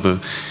example of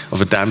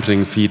a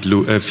dampening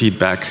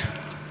feedback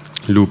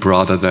loop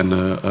rather than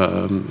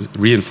a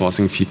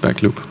reinforcing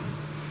feedback loop.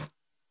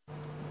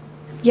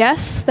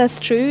 Yes, that's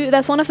true.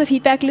 That's one of the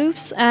feedback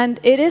loops, and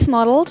it is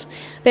modeled.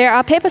 There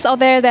are papers out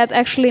there that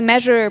actually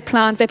measure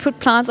plants. They put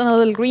plants in a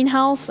little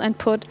greenhouse and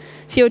put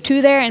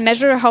CO2 there and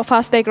measure how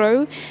fast they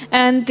grow.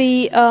 And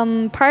the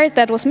part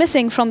that was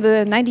missing from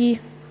the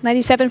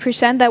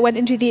 97% that went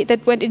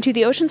into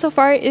the ocean so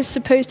far is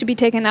supposed to be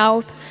taken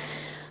out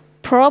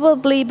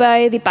probably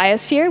by the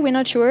biosphere. We're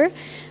not sure.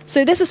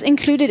 So this is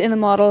included in the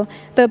model.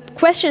 The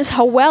question is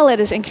how well it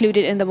is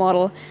included in the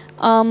model.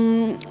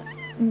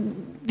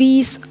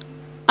 These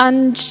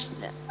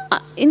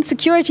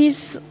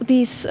insecurities,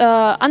 these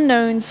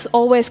unknowns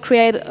always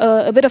create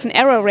a bit of an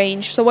error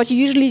range. So what you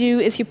usually do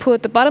is you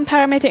put the bottom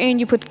parameter in,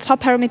 you put the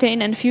top parameter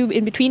in, and a few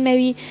in between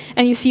maybe,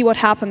 and you see what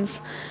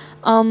happens.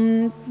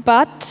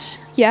 But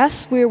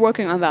yes, we're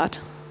working on that.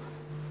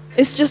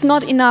 It's just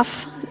not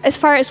enough. As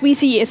far as we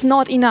see, it's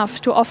not enough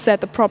to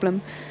offset the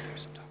problem.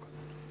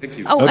 Thank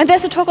you. Oh, okay. And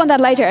there's a talk on that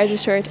later, I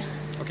just heard.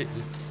 Okay.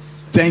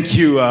 Thank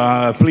you.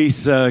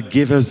 Please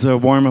give us a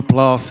warm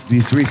applause,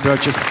 these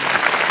researchers.